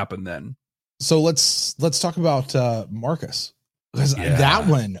accomplish will happen then. So let's talk about Marcus. Because that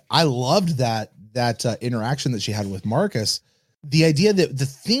one, I loved that interaction that she had with Marcus. The idea that the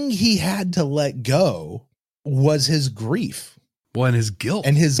thing he had to let go was his grief. Well, and his guilt.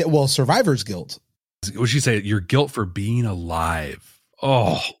 And survivor's guilt. What she say? Your guilt for being alive.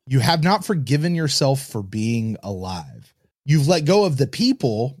 Oh. You have not forgiven yourself for being alive. You've let go of the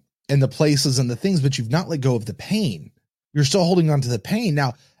people and the places and the things, but you've not let go of the pain. You're still holding on to the pain.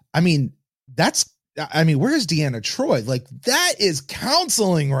 Now, where's Deanna Troi? Like, that is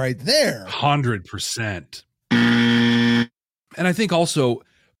counseling right there. 100%. And I think also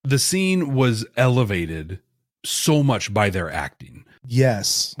the scene was elevated so much by their acting.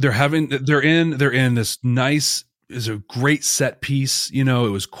 Yes. They're in this nice, is a great set piece. You know,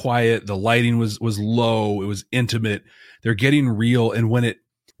 it was quiet. The lighting was low. It was intimate. They're getting real. And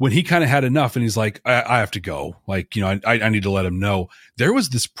when he kind of had enough and he's like, I have to go. Like, you know, I need to let him know. There was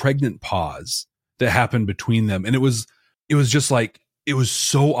this pregnant pause that happened between them. And it was just like, it was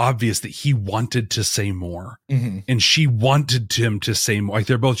so obvious that he wanted to say more, and she wanted him to say more. Like,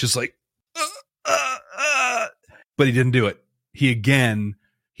 they're both just like, but he didn't do it.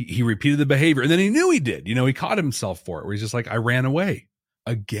 He repeated the behavior, and then he knew he did. You know, he caught himself for it, where he's just like, I ran away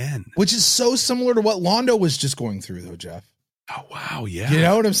again. Which is so similar to what Londo was just going through, though, Jeff. Oh, wow. Yeah. You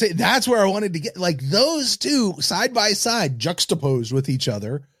know what I'm saying? That's where I wanted to get, like, those two side by side, juxtaposed with each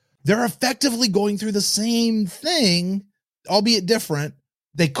other. They're effectively going through the same thing, albeit different.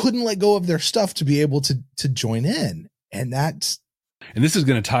 They couldn't let go of their stuff to be able to join in. And this is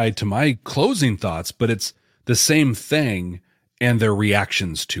going to tie to my closing thoughts, but it's the same thing and their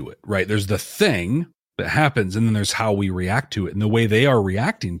reactions to it, right? There's the thing that happens, and then there's how we react to it. And the way they are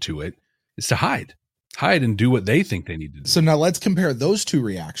reacting to it is to hide and do what they think they need to do. So now let's compare those two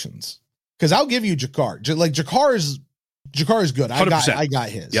reactions. Because I'll give you Jakar. Like, Jakar is good. 100%. I got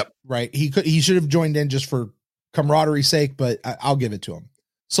his. Yep. Right. He should have joined in just for camaraderie's sake, but I'll give it to him.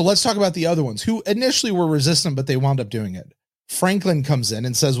 So let's talk about the other ones who initially were resistant, but they wound up doing it. Franklin comes in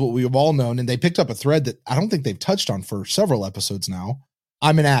and says what we've all known, and they picked up a thread that I don't think they've touched on for several episodes now.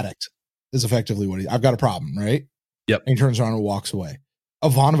 I'm an addict is effectively what I've got a problem, right? Yep. And he turns around and walks away.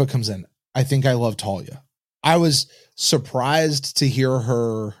 Ivanova comes in. I think I love Talia. I was surprised to hear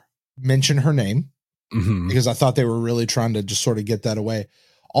her mention her name because I thought they were really trying to just sort of get that away.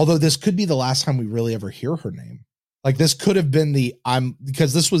 Although this could be the last time we really ever hear her name. Like this could have been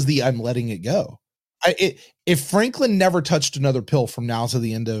because this was the I'm letting it go. If Franklin never touched another pill from now to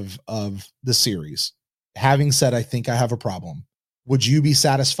the end of the series, having said, I think I have a problem, would you be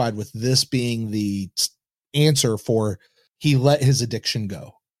satisfied with this being the answer for he let his addiction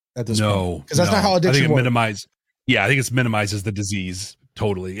go at this point? Because that's not how addiction works. I think it minimizes the disease.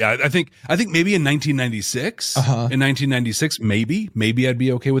 Totally. Yeah. I think maybe in 1996, maybe I'd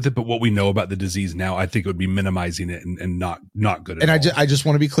be okay with it. But what we know about the disease now, I think it would be minimizing it and not good at all. I just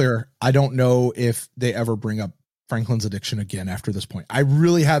want to be clear. I don't know if they ever bring up Franklin's addiction again after this point. I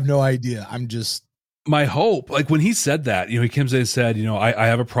really have no idea. My hope, like when he said that, he comes in and said, I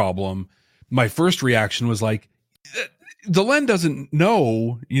have a problem. My first reaction was like, Delenn doesn't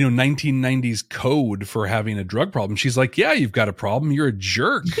know, 1990s code for having a drug problem. She's like, yeah, you've got a problem. You're a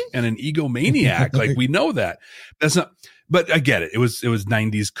jerk and an egomaniac. Like we know that. That's not, but I get it. It was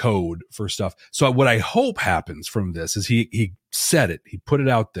 90s code for stuff. So what I hope happens from this is he said it, he put it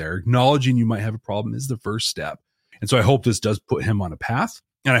out there. Acknowledging you might have a problem is the first step. And so I hope this does put him on a path,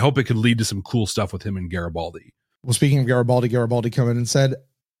 and I hope it could lead to some cool stuff with him and Garibaldi. Well, speaking of Garibaldi come in and said,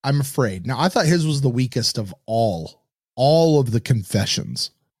 I'm afraid. Now I thought his was the weakest of all of the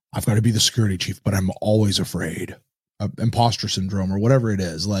confessions. I've got to be the security chief, but I'm always afraid of imposter syndrome or whatever it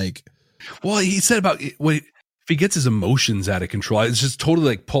is. Like, well, he said about if he gets his emotions out of control, it's just totally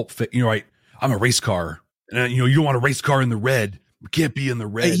like Pulp Fiction. I'm a race car, and you don't want a race car in the red. We can't be in the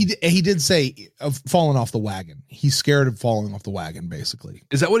red. He did say of falling off the wagon. He's scared of falling off the wagon. Basically,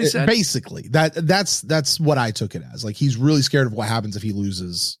 is that what he said? Basically, that's what I took it as. Like he's really scared of what happens if he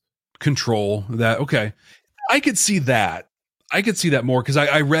loses control. Okay. I could see that more because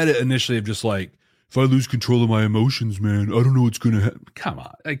I read it initially of just like, if I lose control of my emotions, man, I don't know what's going to happen. Come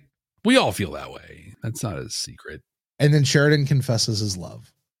on. Like we all feel that way. That's not a secret. And then Sheridan confesses his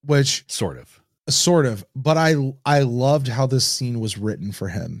love, which sort of, but I loved how this scene was written for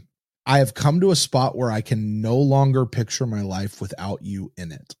him. I have come to a spot where I can no longer picture my life without you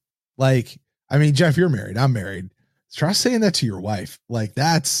in it. Like, I mean, Jeff, you're married. I'm married. Try saying that to your wife. Like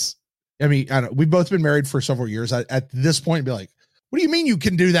we've both been married for several years. At this point, be like, what do you mean you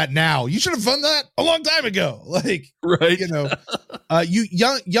can do that now? You should have done that a long time ago. Like, right. You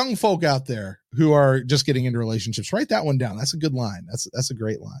young folk out there who are just getting into relationships, write that one down. That's a good line. That's a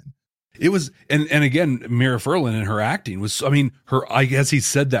great line. It was, and again, Mira Furlan in her acting was, I guess he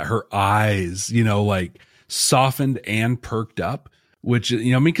said that her eyes, like softened and perked up, which,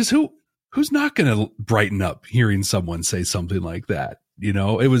 because who's not going to brighten up hearing someone say something like that?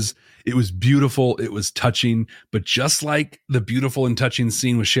 It was beautiful. It was touching, but just like the beautiful and touching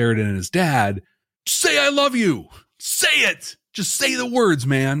scene with Sheridan and his dad, say, I love you, say it, just say the words,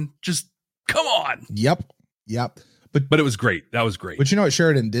 man. Just come on. Yep. But it was great. That was great. But you know what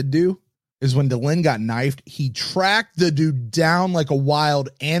Sheridan did do is when Delenn got knifed, he tracked the dude down like a wild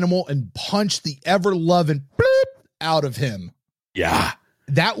animal and punched the ever loving out of him. Yeah.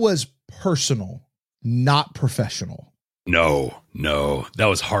 That was personal, not professional. No, that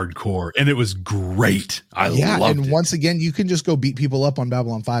was hardcore, and it was great. I loved it. And once again, you can just go beat people up on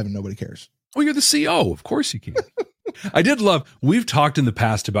Babylon 5 and nobody cares. Well, you're the CO. Of course you can. I did love, we've talked in the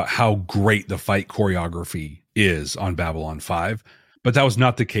past about how great the fight choreography is on Babylon 5, but that was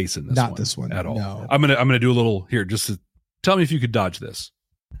not the case in this one. Not this one at all. No. I'm gonna do a little here, just to tell me if you could dodge this.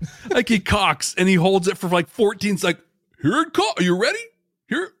 Like he cocks and he holds it for like 14 seconds. Like, here it comes. Are you ready?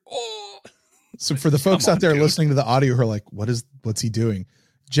 Here. Oh. So for the folks out there listening to the audio who are like, what's he doing?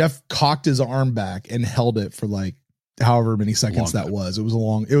 Jeff cocked his arm back and held it for like however many seconds that was. It was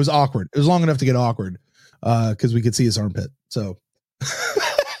awkward. It was long enough to get awkward because we could see his armpit. So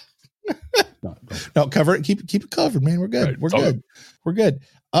no, cover it. Keep it covered, man. We're good. Right. We're good. We're good.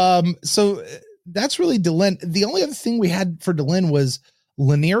 So that's really Delenn. The only other thing we had for Delenn was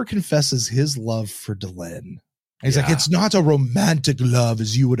Lanier confesses his love for Delenn. He's like, it's not a romantic love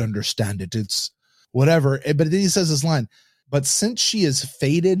as you would understand it. It's whatever. But then he says this line, but since she is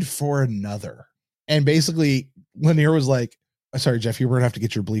fated for another. And basically Lanier was like, sorry, Jeff, you're going to have to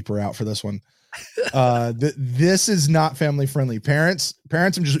get your bleeper out for this one. This is not family friendly. Parents,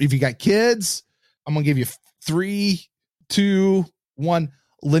 if you got kids, I'm going to give you 3, 2, 1.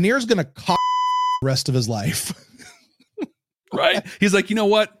 Lanier's going to cock the rest of his life. Right. He's like, you know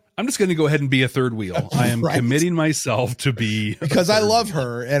what? I'm just going to go ahead and be a third wheel. I am committing myself to be because I love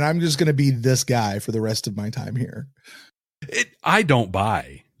her and I'm just going to be this guy for the rest of my time here. I don't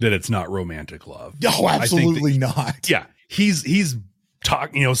buy that it's not romantic love. No, absolutely not. Yeah. He's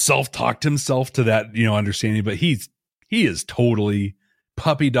self-talked himself to that, understanding, but he is totally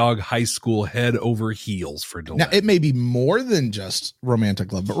puppy dog high school head over heels for Dylan. Now, it may be more than just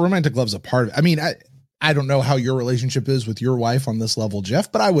romantic love, but romantic love's a part of it. I mean, I don't know how your relationship is with your wife on this level,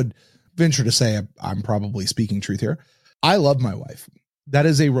 Jeff, but I would venture to say I'm probably speaking truth here. I love my wife. That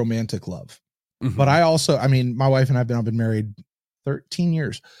is a romantic love. Mm-hmm. But I also, my wife and I've been married 13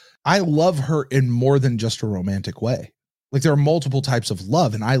 years. I love her in more than just a romantic way. Like there are multiple types of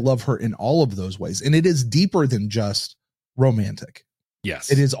love and I love her in all of those ways. And it is deeper than just romantic.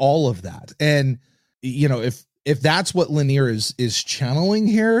 Yes. It is all of that. And if that's what Lanier is channeling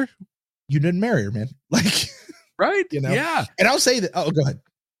here, you didn't marry her, man. Like, right. Yeah. And I'll say that. Oh, go ahead.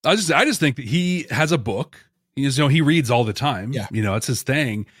 I just think that he has a book. He reads all the time. Yeah. It's his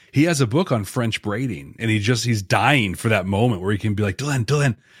thing. He has a book on French braiding and he's dying for that moment where he can be like,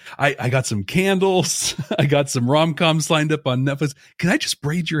 Dylan, I got some candles. I got some rom-coms lined up on Netflix. Can I just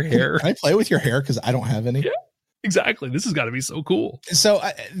braid your hair? Can I play with your hair? Cause I don't have any. Yeah, exactly. This has got to be so cool. So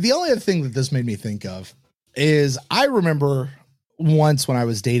the only other thing that this made me think of is I remember once when I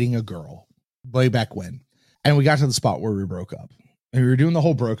was dating a girl way back when, and we got to the spot where we broke up and we were doing the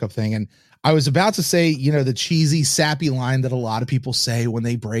whole broke up thing. And I was about to say, the cheesy, sappy line that a lot of people say when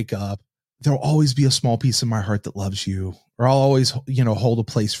they break up, there'll always be a small piece of my heart that loves you, or I'll always, hold a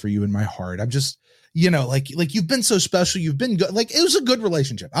place for you in my heart. I'm just, like you've been so special. You've been good. Like it was a good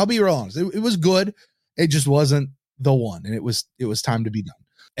relationship. I'll be real honest. It was good. It just wasn't the one. And it was time to be done.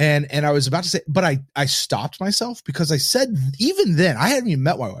 And I was about to say, but I stopped myself because I said, even then, I hadn't even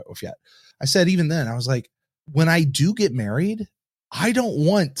met my wife yet. I said, even then, I was like, when I do get married, I don't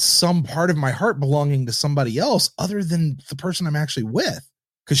want some part of my heart belonging to somebody else other than the person I'm actually with.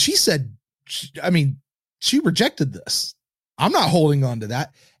 Cause she said, she rejected this. I'm not holding on to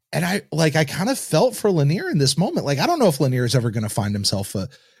that. And I kind of felt for Lanier in this moment. Like, I don't know if Lanier is ever going to find himself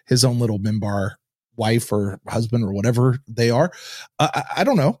his own little Mimbar wife or husband or whatever they are. I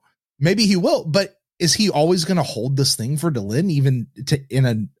don't know. Maybe he will, but is he always going to hold this thing for Dylan even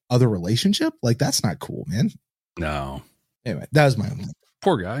in another relationship? Like, that's not cool, man. No. Anyway, that was my own thing.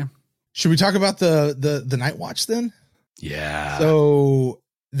 Poor guy. Should we talk about the night watch then? Yeah. So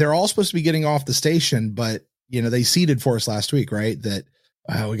they're all supposed to be getting off the station, but they seeded for us last week, right? That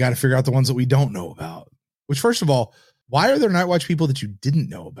we got to figure out the ones that we don't know about. Which, first of all, why are there night watch people that you didn't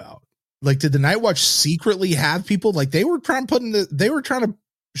know about? Like, did the night watch secretly have people? Like, they were trying to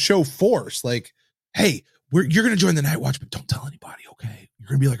show force. Like, hey, you're going to join the night watch, but don't tell anybody. Okay, you're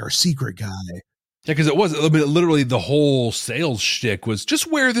going to be like our secret guy. Yeah, because it was literally the whole sales shtick was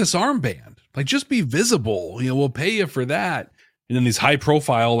just wear this armband, like just be visible. We'll pay you for that. And then these high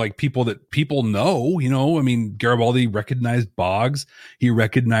profile, like people that people know, Garibaldi recognized Boggs. He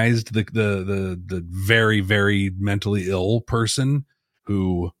recognized the very, very mentally ill person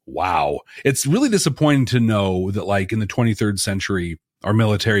who, wow, it's really disappointing to know that like in the 23rd century, our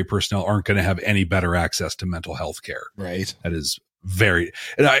military personnel aren't going to have any better access to mental health care. Right. That is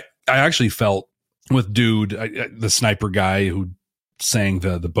and I actually felt with Dude, the sniper guy who sang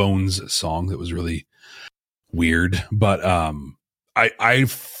the Bones song that was really weird, but I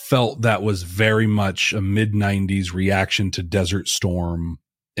felt that was very much a mid-90s reaction to Desert Storm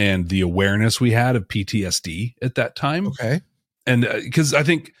and the awareness we had of PTSD at that time. Okay. And because I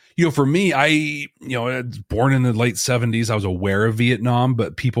think, for me, I was born in the late 70s. I was aware of Vietnam,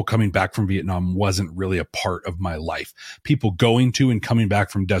 but people coming back from Vietnam wasn't really a part of my life. People going to and coming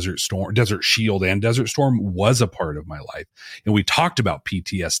back from Desert Shield and Desert Storm was a part of my life. And we talked about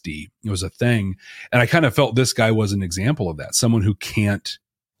PTSD. It was a thing. And I kind of felt this guy was an example of that. Someone who can't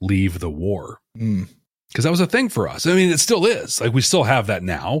leave the war. Because that was a thing for us. It still is. Like, we still have that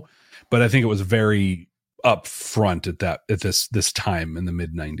now, but I think it was very up front at this time in the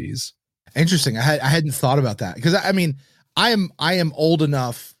mid 90s. Interesting. I hadn't thought about that because I am old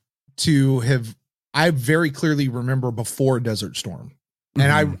enough to have, I very clearly remember before Desert Storm.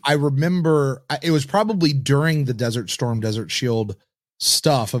 And I remember it was probably during the Desert Storm, Desert Shield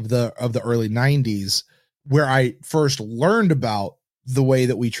stuff of the early 90s where I first learned about the way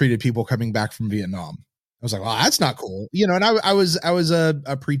that we treated people coming back from Vietnam. I was like, well, that's not cool. And I was a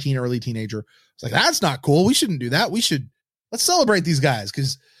preteen, early teenager. It's like, that's not cool. We shouldn't do that. Let's celebrate these guys.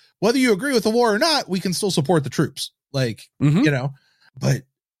 Cause whether you agree with the war or not, we can still support the troops. Like, but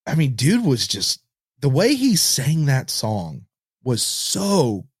Dude was just, the way he sang that song was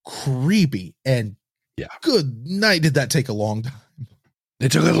so creepy and Good night. Did that take a long time?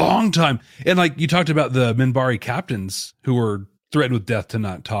 It took a long time. And like you talked about the Minbari captains who were threatened with death to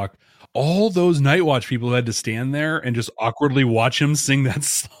not talk. All those Night Watch people who had to stand there and just awkwardly watch him sing that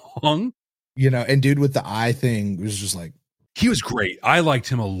song. And dude with the eye thing was just like, he was great. I liked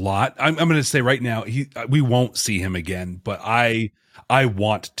him a lot. I'm going to say right now, we won't see him again, but I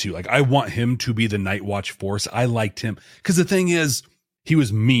want to. Like, I want him to be the Night Watch force. I liked him because the thing is, he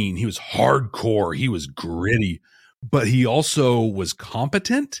was mean. He was hardcore. He was gritty, but he also was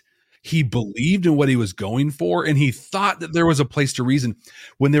competent. He believed in what he was going for, and he thought that there was a place to reason.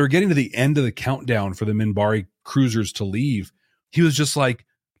 When they were getting to the end of the countdown for the Minbari cruisers to leave, he was just like,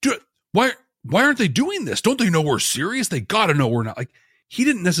 dude, why aren't they doing this? Don't they know we're serious? They got to know we're not. Like, he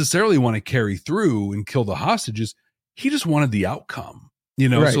didn't necessarily want to carry through and kill the hostages. He just wanted the outcome,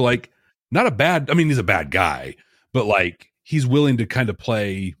 Right. So like, not a bad, I mean, he's a bad guy, but like, he's willing to kind of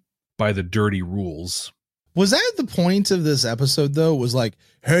play by the dirty rules. Was that the point of this episode, though? Was like,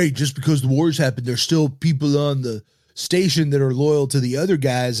 hey, just because the wars happened, there's still people on the station that are loyal to the other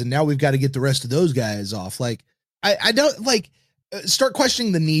guys, and now we've got to get the rest of those guys off. Like, I don't like start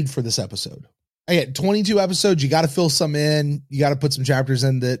questioning the need for this episode. I get 22 episodes. You got to fill some in. You got to put some chapters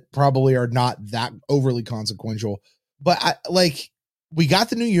in that probably are not that overly consequential. But we got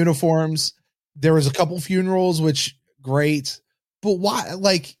the new uniforms. There was a couple funerals, which great. But why?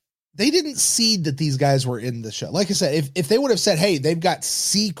 Like, they didn't seed that these guys were in the show. Like I said, if they would have said, hey, they've got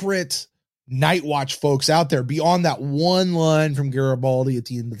secret Night Watch folks out there beyond that one line from Garibaldi at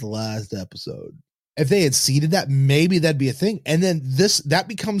the end of the last episode, if they had seeded that, maybe that'd be a thing. And then that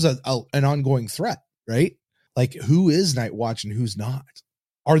becomes an ongoing threat, right? Like, who is Night Watch and who's not?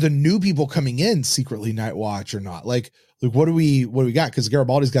 Are the new people coming in secretly Night Watch or not? Like what do we got? Because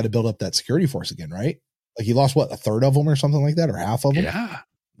Garibaldi's got to build up that security force again, right? Like, he lost a third of them or something like that, or half of them. Yeah.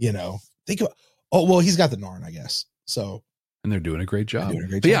 Think about, he's got the Narn, I guess. So, and they're doing a great job.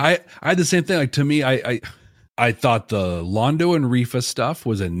 Yeah, I had the same thing. Like, to me, I thought the Londo and Rifa stuff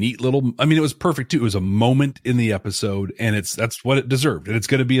was a neat little, I mean, it was perfect too. It was a moment in the episode, and that's what it deserved. And it's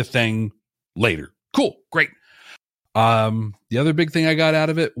going to be a thing later. Cool. Great. The other big thing I got out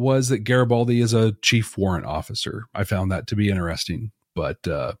of it was that Garibaldi is a chief warrant officer. I found that to be interesting, but,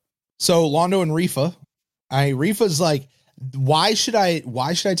 so Londo and Rifa, Rifa's like, why should I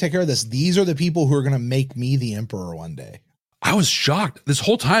take care of this? These are the people who are going to make me the emperor one day. I was shocked this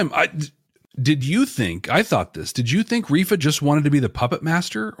whole time. Did you think Rifa just wanted to be the puppet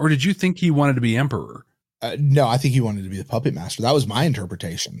master, or did you think he wanted to be emperor? No, I think he wanted to be the puppet master. That was my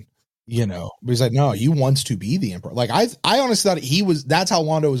interpretation, but he's like, no, he wants to be the emperor. Like, I honestly thought that's how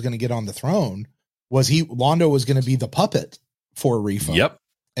Londo was going to get on the throne. Londo was going to be the puppet for Rifa. Yep.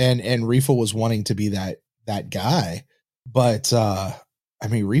 And Rifa was wanting to be that guy. But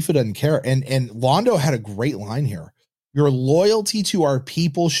Rifa doesn't care. And Londo had a great line here. Your loyalty to our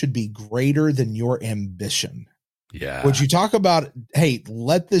people should be greater than your ambition. Yeah. Would you talk about, hey,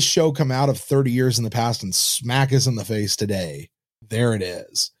 let this show come out of 30 years in the past and smack us in the face today. There it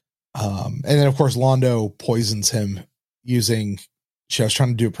is. And then of course Londo poisons him using, I was trying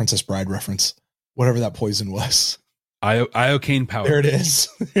to do a Princess Bride reference, whatever that poison was. Iocane powder. There it is.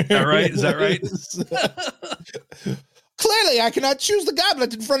 Is that right? Is that right? Clearly, I cannot choose the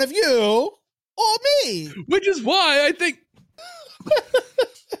goblet in front of you or me. Which is why I think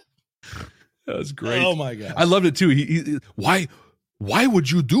that was great. Oh my God, I loved it too. Why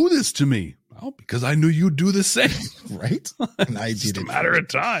would you do this to me? Well, because I knew you'd do the same, right? And I did. It's a matter of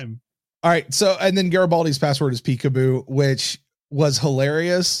time. All right. So, and then Garibaldi's password is peekaboo, which was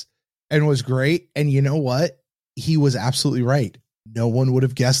hilarious and was great. And you know what? He was absolutely right. No one would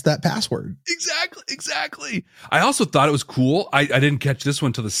have guessed that password. Exactly. I also thought it was cool. I didn't catch this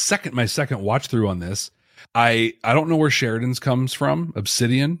one till my second watch through on this. I don't know where Sheridan's comes from.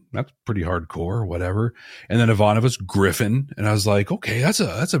 Obsidian, that's pretty hardcore, whatever. And then Ivanova's Griffin, and I was like, okay, that's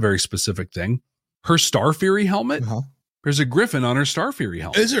a very specific thing. Her Star Fury helmet. Uh-huh. There's a Griffin on her Star Fury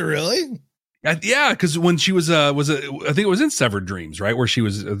helmet. Is it really? Yeah, because when she was I think it was in Severed Dreams, right? Where she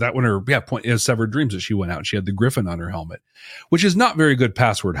was Severed Dreams that she went out and she had the Griffin on her helmet, which is not very good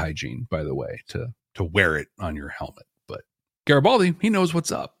password hygiene, by the way, to wear it on your helmet. But Garibaldi, he knows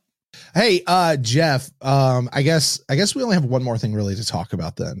what's up. Hey, Jeff, I guess we only have one more thing really to talk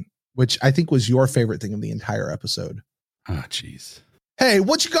about then, which I think was your favorite thing of the entire episode. Oh, jeez. Hey,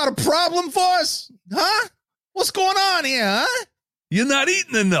 what, you got a problem for us? Huh? What's going on here, huh? You're not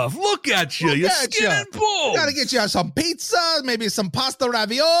eating enough. Look at you. You're skin and bones. Gotta get you some pizza, maybe some pasta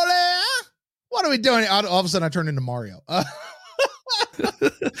ravioli. Huh? What are we doing? All of a sudden I turned into Mario. Well,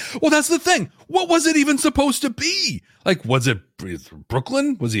 that's the thing. What was it even supposed to be? Like, was it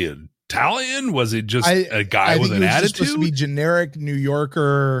Brooklyn? Was he a Italian? Was it just a guy with an attitude? Supposed to be generic New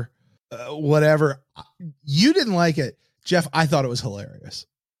Yorker, whatever. You didn't like it, Jeff. I thought it was hilarious.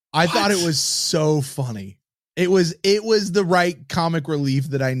 I thought it was so funny. It was the right comic relief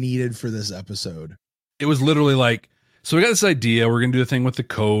that I needed for this episode. It was literally like, so we got this idea. We're going to do a thing with the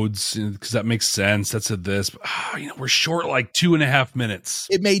codes because that makes sense. That's this. But, we're short like 2.5 minutes.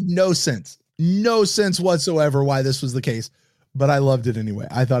 It made no sense. No sense whatsoever why this was the case. But I loved it anyway.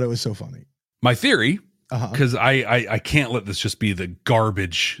 I thought it was so funny. My theory, because I can't let this just be the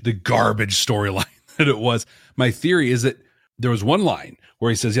garbage storyline that it was. My theory is that there was one line where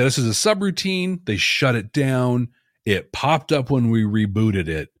he says, yeah, this is a subroutine. They shut it down. It popped up when we rebooted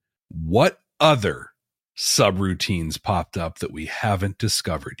it. What other subroutines popped up that we haven't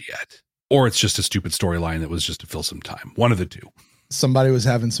discovered yet? Or it's just a stupid storyline that was just to fill some time. One of the two. Somebody was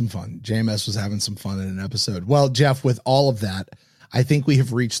having some fun. JMS was having some fun in an episode. Well, Jeff, with all of that, I think we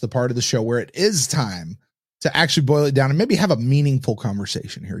have reached the part of the show where it is time to actually boil it down and maybe have a meaningful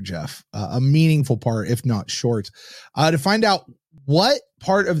conversation here, Jeff. A meaningful part, if not short, to find out what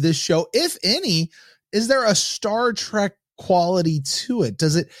part of this show, if any, is there a Star Trek quality to it?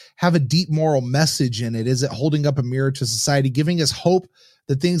 Does it have a deep moral message in it? Is it holding up a mirror to society, giving us hope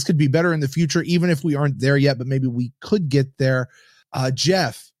that things could be better in the future, even if we aren't there yet, but maybe we could get there?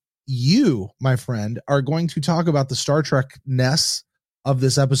 Jeff, you, my friend, are going to talk about the Star Trek-ness of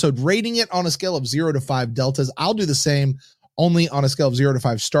this episode, rating it on a scale of 0 to 5 deltas. I'll do the same, only on a scale of 0 to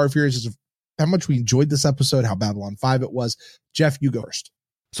 5 Star Furies, as how much we enjoyed this episode, how Babylon 5 it was. Jeff, you go first.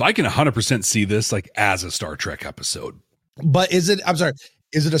 So I can 100% see this like as a Star Trek episode. But is it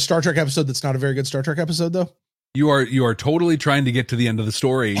a Star Trek episode that's not a very good Star Trek episode, though? You are totally trying to get to the end of the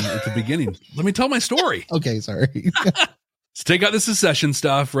story at the beginning. Let me tell my story. Okay, sorry. So take out the secession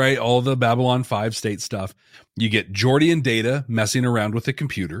stuff, right? All the Babylon 5 state stuff. You get Geordi and Data messing around with the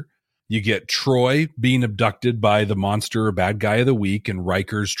computer. You get Troy being abducted by the monster or bad guy of the week, and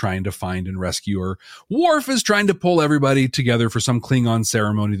Riker's trying to find and rescue her. Worf is trying to pull everybody together for some Klingon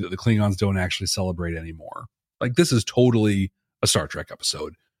ceremony that the Klingons don't actually celebrate anymore. Like, this is totally a Star Trek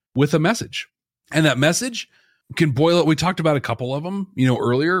episode with a message. And that message can boil it. We talked about a couple of them,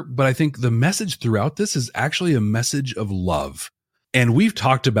 earlier, but I think the message throughout this is actually a message of love. And we've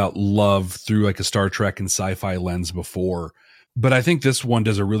talked about love through like a Star Trek and sci-fi lens before, but I think this one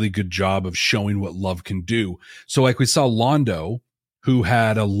does a really good job of showing what love can do. So like we saw Londo, who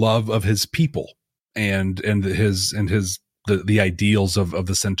had a love of his people and the ideals of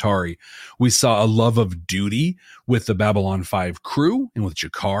the Centauri. We saw a love of duty with the Babylon 5 crew and with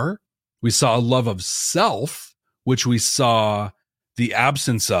Jakar. We saw a love of self, which we saw the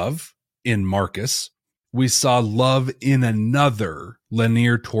absence of in Marcus. We saw love in another,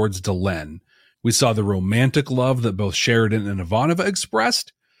 Lanier towards Delenn. We saw the romantic love that both Sheridan and Ivanova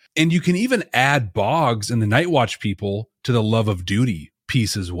expressed. And you can even add Boggs and the Night Watch people to the love of duty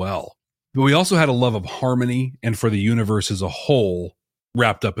piece as well. But we also had a love of harmony and for the universe as a whole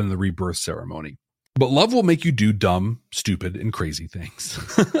wrapped up in the rebirth ceremony. But love will make you do dumb, stupid, and crazy things.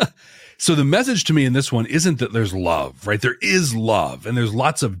 So the message to me in this one isn't that there's love, right? There is love, and there's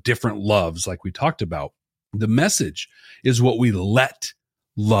lots of different loves like we talked about. The message is what we let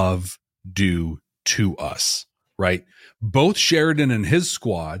love do to us, right? Both Sheridan and his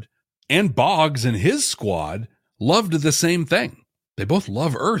squad and Boggs and his squad loved the same thing. They both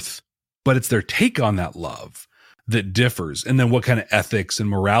love Earth, but it's their take on that love that differs. And then what kind of ethics and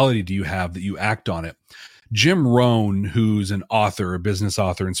morality do you have that you act on it? Jim Rohn, who's an author, a business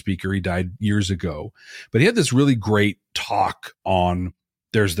author and speaker, he died years ago, but he had this really great talk on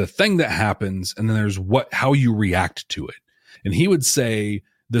there's the thing that happens and then there's how you react to it. And he would say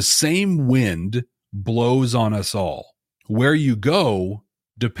the same wind blows on us all. Where you go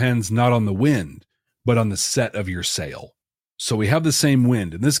depends not on the wind, but on the set of your sail. So we have the same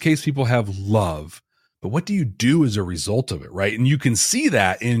wind. In this case, people have love. But what do you do as a result of it, right? And you can see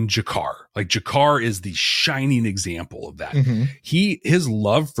that in Jakar. Like Jakar is the shining example of that. Mm-hmm. His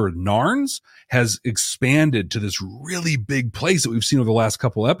love for Narns has expanded to this really big place that we've seen over the last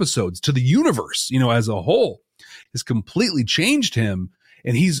couple episodes, to the universe, as a whole. It's completely changed him,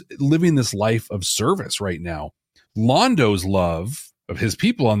 and he's living this life of service right now. Londo's love of his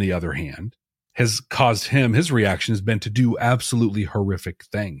people, on the other hand, has caused his reaction has been to do absolutely horrific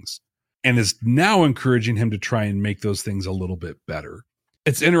things. And is now encouraging him to try and make those things a little bit better.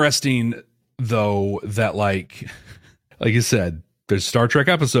 It's interesting, though, that like you said, there's Star Trek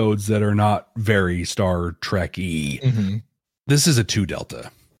episodes that are not very Star Trek-y. Mm-hmm. This is a 2 Delta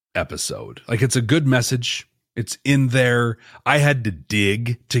episode. Like, it's a good message. It's in there. I had to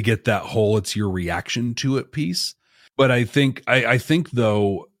dig to get that whole it's your reaction to it piece. But I think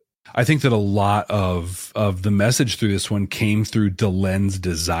though, I think that a lot of the message through this one came through Delen's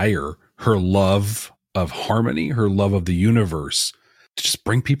desire, her love of harmony, her love of the universe, to just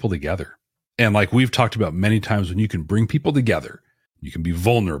bring people together. And like we've talked about many times, when you can bring people together, you can be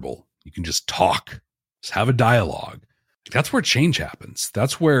vulnerable, you can just talk, just have a dialogue. That's where change happens.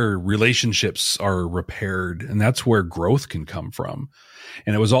 That's where relationships are repaired, and that's where growth can come from.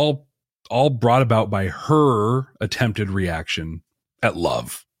 And it was all brought about by her attempted reaction at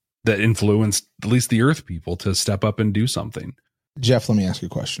love that influenced at least the Earth people to step up and do something. Jeff, let me ask you a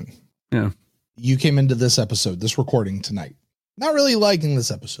question. Yeah. You came into this episode, this recording tonight, not really liking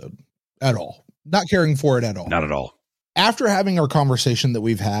this episode at all, not caring for it at all. Not at all. After having our conversation that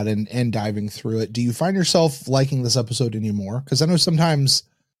we've had and diving through it, do you find yourself liking this episode anymore? Because I know sometimes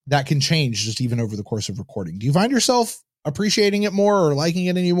that can change just even over the course of recording. Do you find yourself appreciating it more or liking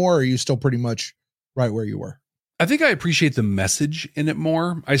it anymore? Or are you still pretty much right where you were? I think I appreciate the message in it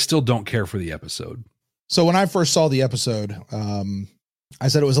more. I still don't care for the episode. So when I first saw the episode, I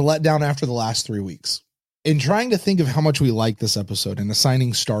said it was a letdown after the last 3 weeks. In trying to think of how much we like this episode and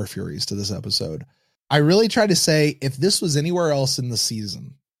assigning Star Furies to this episode, I really tried to say, if this was anywhere else in the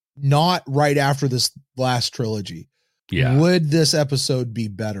season, not right after this last trilogy, would this episode be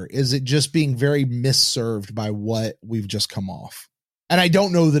better? Is it just being very misserved by what we've just come off? And I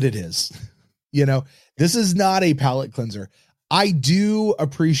don't know that it is. You know, this is not a palate cleanser. I do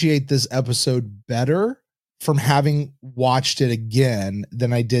appreciate this episode better from having watched it again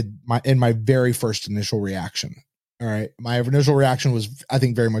than I did in my very first initial reaction. All right. My initial reaction was, I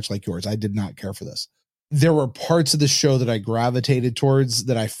think, very much like yours. I did not care for this. There were parts of the show that I gravitated towards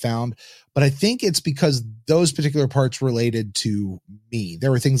that I found, but I think it's because those particular parts related to me.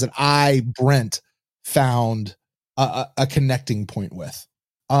 There were things that I, Brent, found a connecting point with.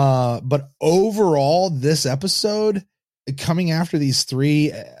 But overall, this episode coming after these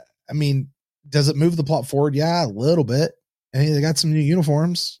three, I mean, does it move the plot forward? Yeah, a little bit. I mean, they got some new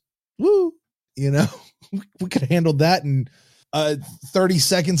uniforms. Woo. You know, we could have handled that in 30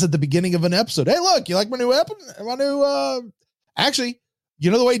 seconds at the beginning of an episode. Hey, look, you like my new actually,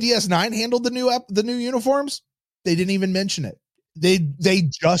 you know, the way DS9 handled the new uniforms, they didn't even mention it. They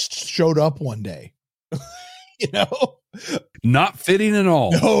just showed up one day, you know, not fitting at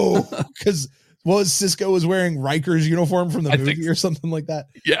all. No, because Cisco was wearing Riker's uniform from the movie or something like that.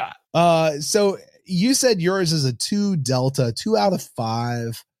 Yeah. So you said yours is a 2 Delta, 2 out of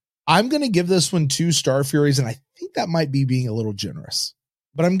 5. I'm going to give this one 2 Star Furies, and I think that might be being a little generous,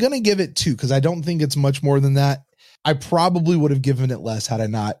 but I'm going to give it 2 because I don't think it's much more than that. I probably would have given it less had I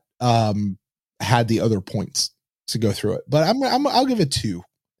not had the other points to go through it, but I'll give it 2.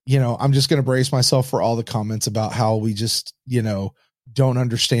 You know, I'm just going to brace myself for all the comments about how we just, you know, don't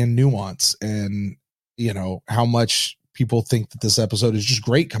understand nuance and, you know, how much people think that this episode is just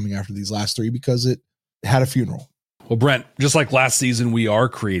great coming after these last 3 because it had a funeral. Well, Brent, just like last season, we are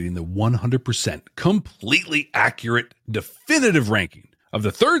creating the 100% completely accurate, definitive ranking of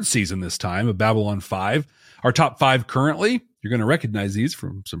the 3rd season this time of Babylon 5. Our top 5 currently, you're going to recognize these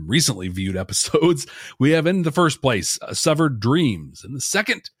from some recently viewed episodes. We have in the first place, Severed Dreams. In the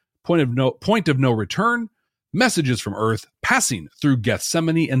second, Point of No Return, Messages from Earth, Passing Through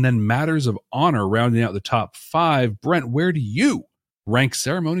Gethsemane, and then Matters of Honor rounding out the top 5. Brent, where do you rank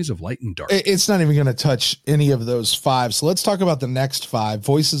Ceremonies of Light and Dark? It's not even going to touch any of those 5. So let's talk about the next 5.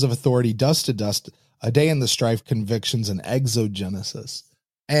 Voices of Authority, Dust to Dust, A Day in the Strife, Convictions, and Exogenesis.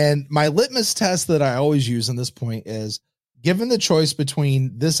 And my litmus test that I always use in this point is, given the choice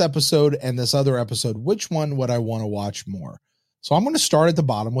between this episode and this other episode, which one would I want to watch more? So I'm going to start at the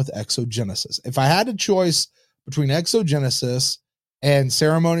bottom with Exogenesis. If I had a choice between Exogenesis and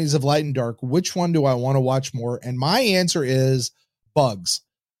Ceremonies of Light and Dark, which one do I want to watch more? And my answer is Bugs.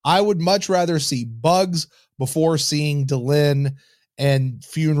 I would much rather see Bugs before seeing Delenn and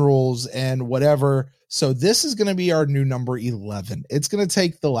funerals and whatever. So this is going to be our new number 11. It's going to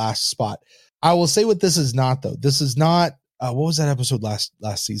take the last spot. I will say what this is not, though. This is not, what was that episode last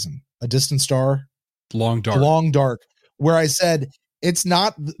season? A Distant Star? Long Dark, where I said, it's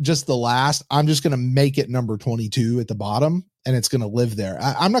not just the last. I'm just going to make it number 22 at the bottom, and it's going to live there.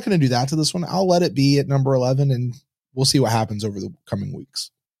 I'm not going to do that to this one. I'll let it be at number 11, and we'll see what happens over the coming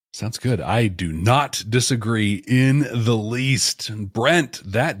weeks. Sounds good. I do not disagree in the least. And Brent,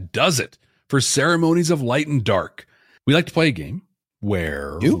 that does it for Ceremonies of Light and Dark. We like to play a game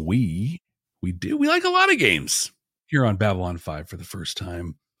where we like a lot of games here on Babylon 5 for the first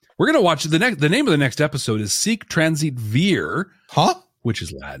time. We're going to watch the name of the next episode is Sic Transit Vir, which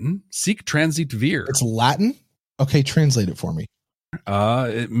is Latin. Sic Transit Vir. It's Latin? Okay, translate it for me.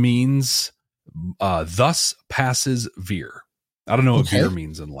 It means thus passes Vir. I don't know what Okay. Veer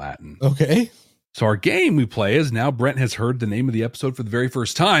means in Latin. Okay. So our game we play is now Brent has heard the name of the episode for the very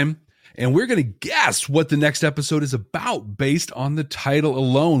first time, and we're going to guess what the next episode is about based on the title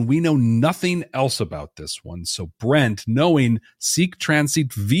alone. We know nothing else about this one. So Brent, knowing Seek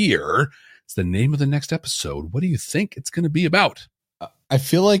Transit Veer is the name of the next episode, what do you think it's going to be about? I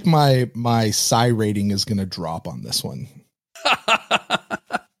feel like my psi rating is going to drop on this one.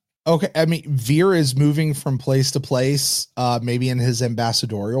 Okay. I mean, Veer is moving from place to place, maybe in his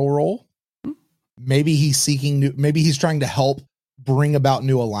ambassadorial role. Maybe he's seeking new, maybe he's trying to help bring about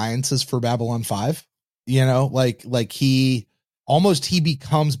new alliances for Babylon 5. You know, like he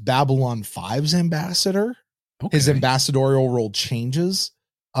becomes Babylon 5's ambassador. Okay. His ambassadorial role changes.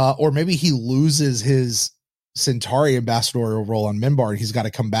 Or maybe he loses his Centauri ambassadorial role on Minbar and he's got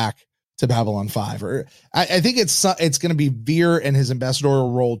to come back to Babylon 5. Or I think it's going to be Veer and his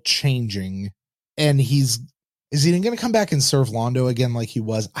ambassadorial role changing, and is he going to come back and serve Londo again like he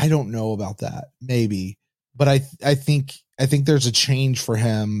was? I don't know about that. Maybe, but I think there's a change for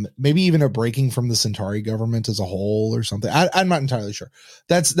him. Maybe even a breaking from the Centauri government as a whole or something. I'm not entirely sure.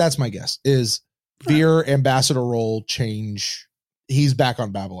 That's my guess. Is Veer ambassador role change? He's back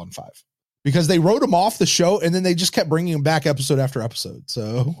on Babylon 5 because they wrote him off the show and then they just kept bringing him back episode after episode.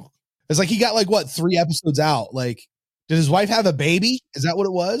 So it's like he got like 3 episodes out. Like, did his wife have a baby? Is that what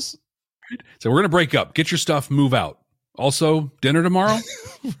it was? So we're going to break up. Get your stuff, move out. Also, dinner tomorrow?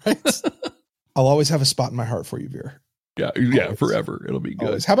 Right. I'll always have a spot in my heart for you, Veer. Yeah, Always. forever. It'll be good.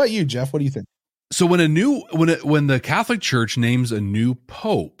 Always. How about you, Jeff? What do you think? So when the Catholic Church names a new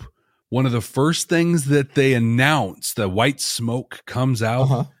pope, one of the first things that they announce, the white smoke comes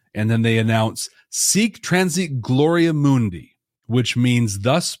out, and then they announce Sic Transit Gloria Mundi, which means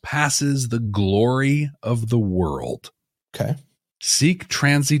thus passes the glory of the world. Okay. Seek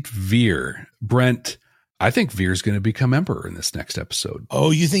Transit Veer. Brent, I think Veer's going to become emperor in this next episode.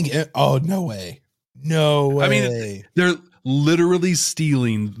 Oh, you think? Oh, no way. No way. I mean, they're literally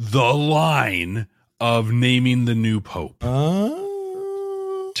stealing the line of naming the new pope.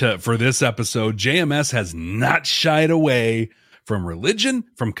 For this episode, JMS has not shied away from religion,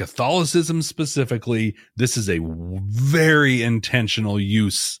 from Catholicism specifically. This is a very intentional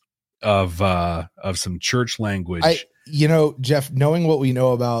use of some church language. Jeff, knowing what we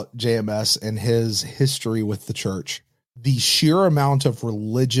know about JMS and his history with the church, the sheer amount of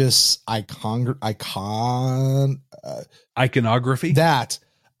religious iconography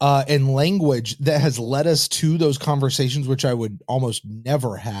and language that has led us to those conversations, which I would almost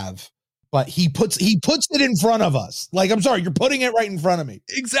never have. But he puts it in front of us. Like, I'm sorry, you're putting it right in front of me.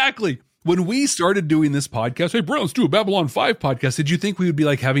 Exactly. When we started doing this podcast, hey, bro, let's do a Babylon 5 podcast. Did you think we would be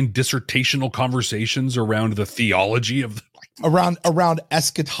like having dissertational conversations around the theology of around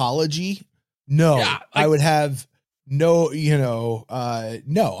eschatology? No, Yeah, I would have no,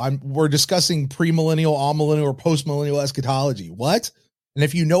 we're discussing premillennial, amillennial, or postmillennial eschatology. What? And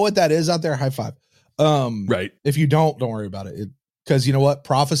if you know what that is out there, high five. Right. If you don't worry about it. Because you know what?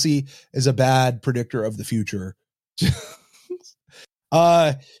 Prophecy is a bad predictor of the future. Here's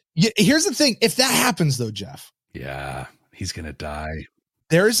the thing. If that happens though, Jeff. Yeah, he's going to die.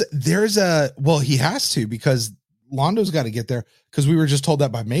 He has to, because Londo's got to get there, because we were just told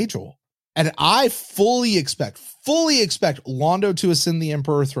that by Majel. And I fully expect Londo to ascend the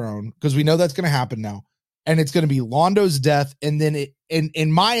Emperor throne, because we know that's going to happen now. And it's going to be Londo's death. And then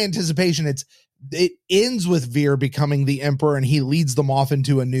in my anticipation, it ends with Veer becoming the Emperor and he leads them off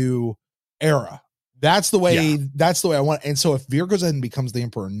into a new era. That's the way I want it. And so if Veer goes ahead and becomes the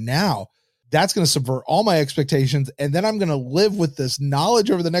Emperor now, that's going to subvert all my expectations. And then I'm going to live with this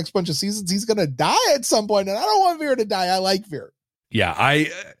knowledge over the next bunch of seasons. He's going to die at some point, and I don't want Veer to die. I like Veer. Yeah,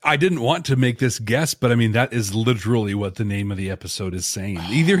 I didn't want to make this guess, but I mean, that is literally what the name of the episode is saying.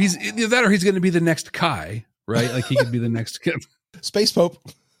 Either that or he's going to be the next Kai, right? Like he could be the next Space Pope.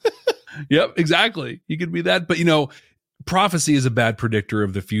 Yep, exactly. He could be that. But, prophecy is a bad predictor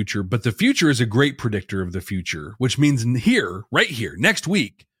of the future, but the future is a great predictor of the future, which means right here, next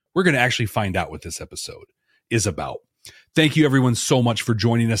week, we're going to actually find out what this episode is about. Thank you, everyone, so much for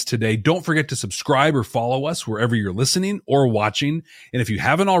joining us today. Don't forget to subscribe or follow us wherever you're listening or watching. And if you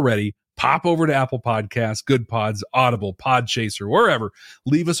haven't already, pop over to Apple Podcasts, Good Pods, Audible, Podchaser, wherever.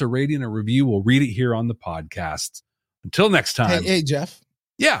 Leave us a rating and a review. We'll read it here on the podcast. Until next time. Hey, Jeff.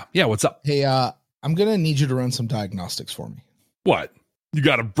 Yeah. What's up? Hey, I'm going to need you to run some diagnostics for me. What? You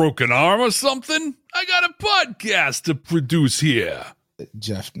got a broken arm or something? I got a podcast to produce here.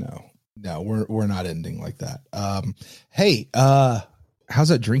 Jeff, no, we're not ending like that. Hey, how's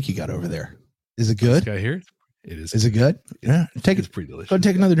that drink you got over there? Is it good? This guy here? It is. Is it good? Yeah. It's pretty delicious. Go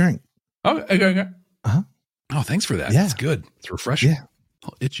take another drink. Okay. Uh-huh. Oh, thanks for that. Yeah. That's good. It's refreshing. Yeah.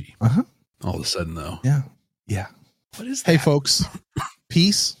 Oh, itchy. Uh-huh. All of a sudden, though. Yeah. Yeah. What is that? Hey, folks,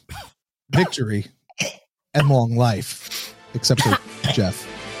 peace, victory, and long life, except for Jeff.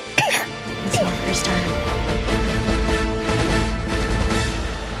 It's my first time.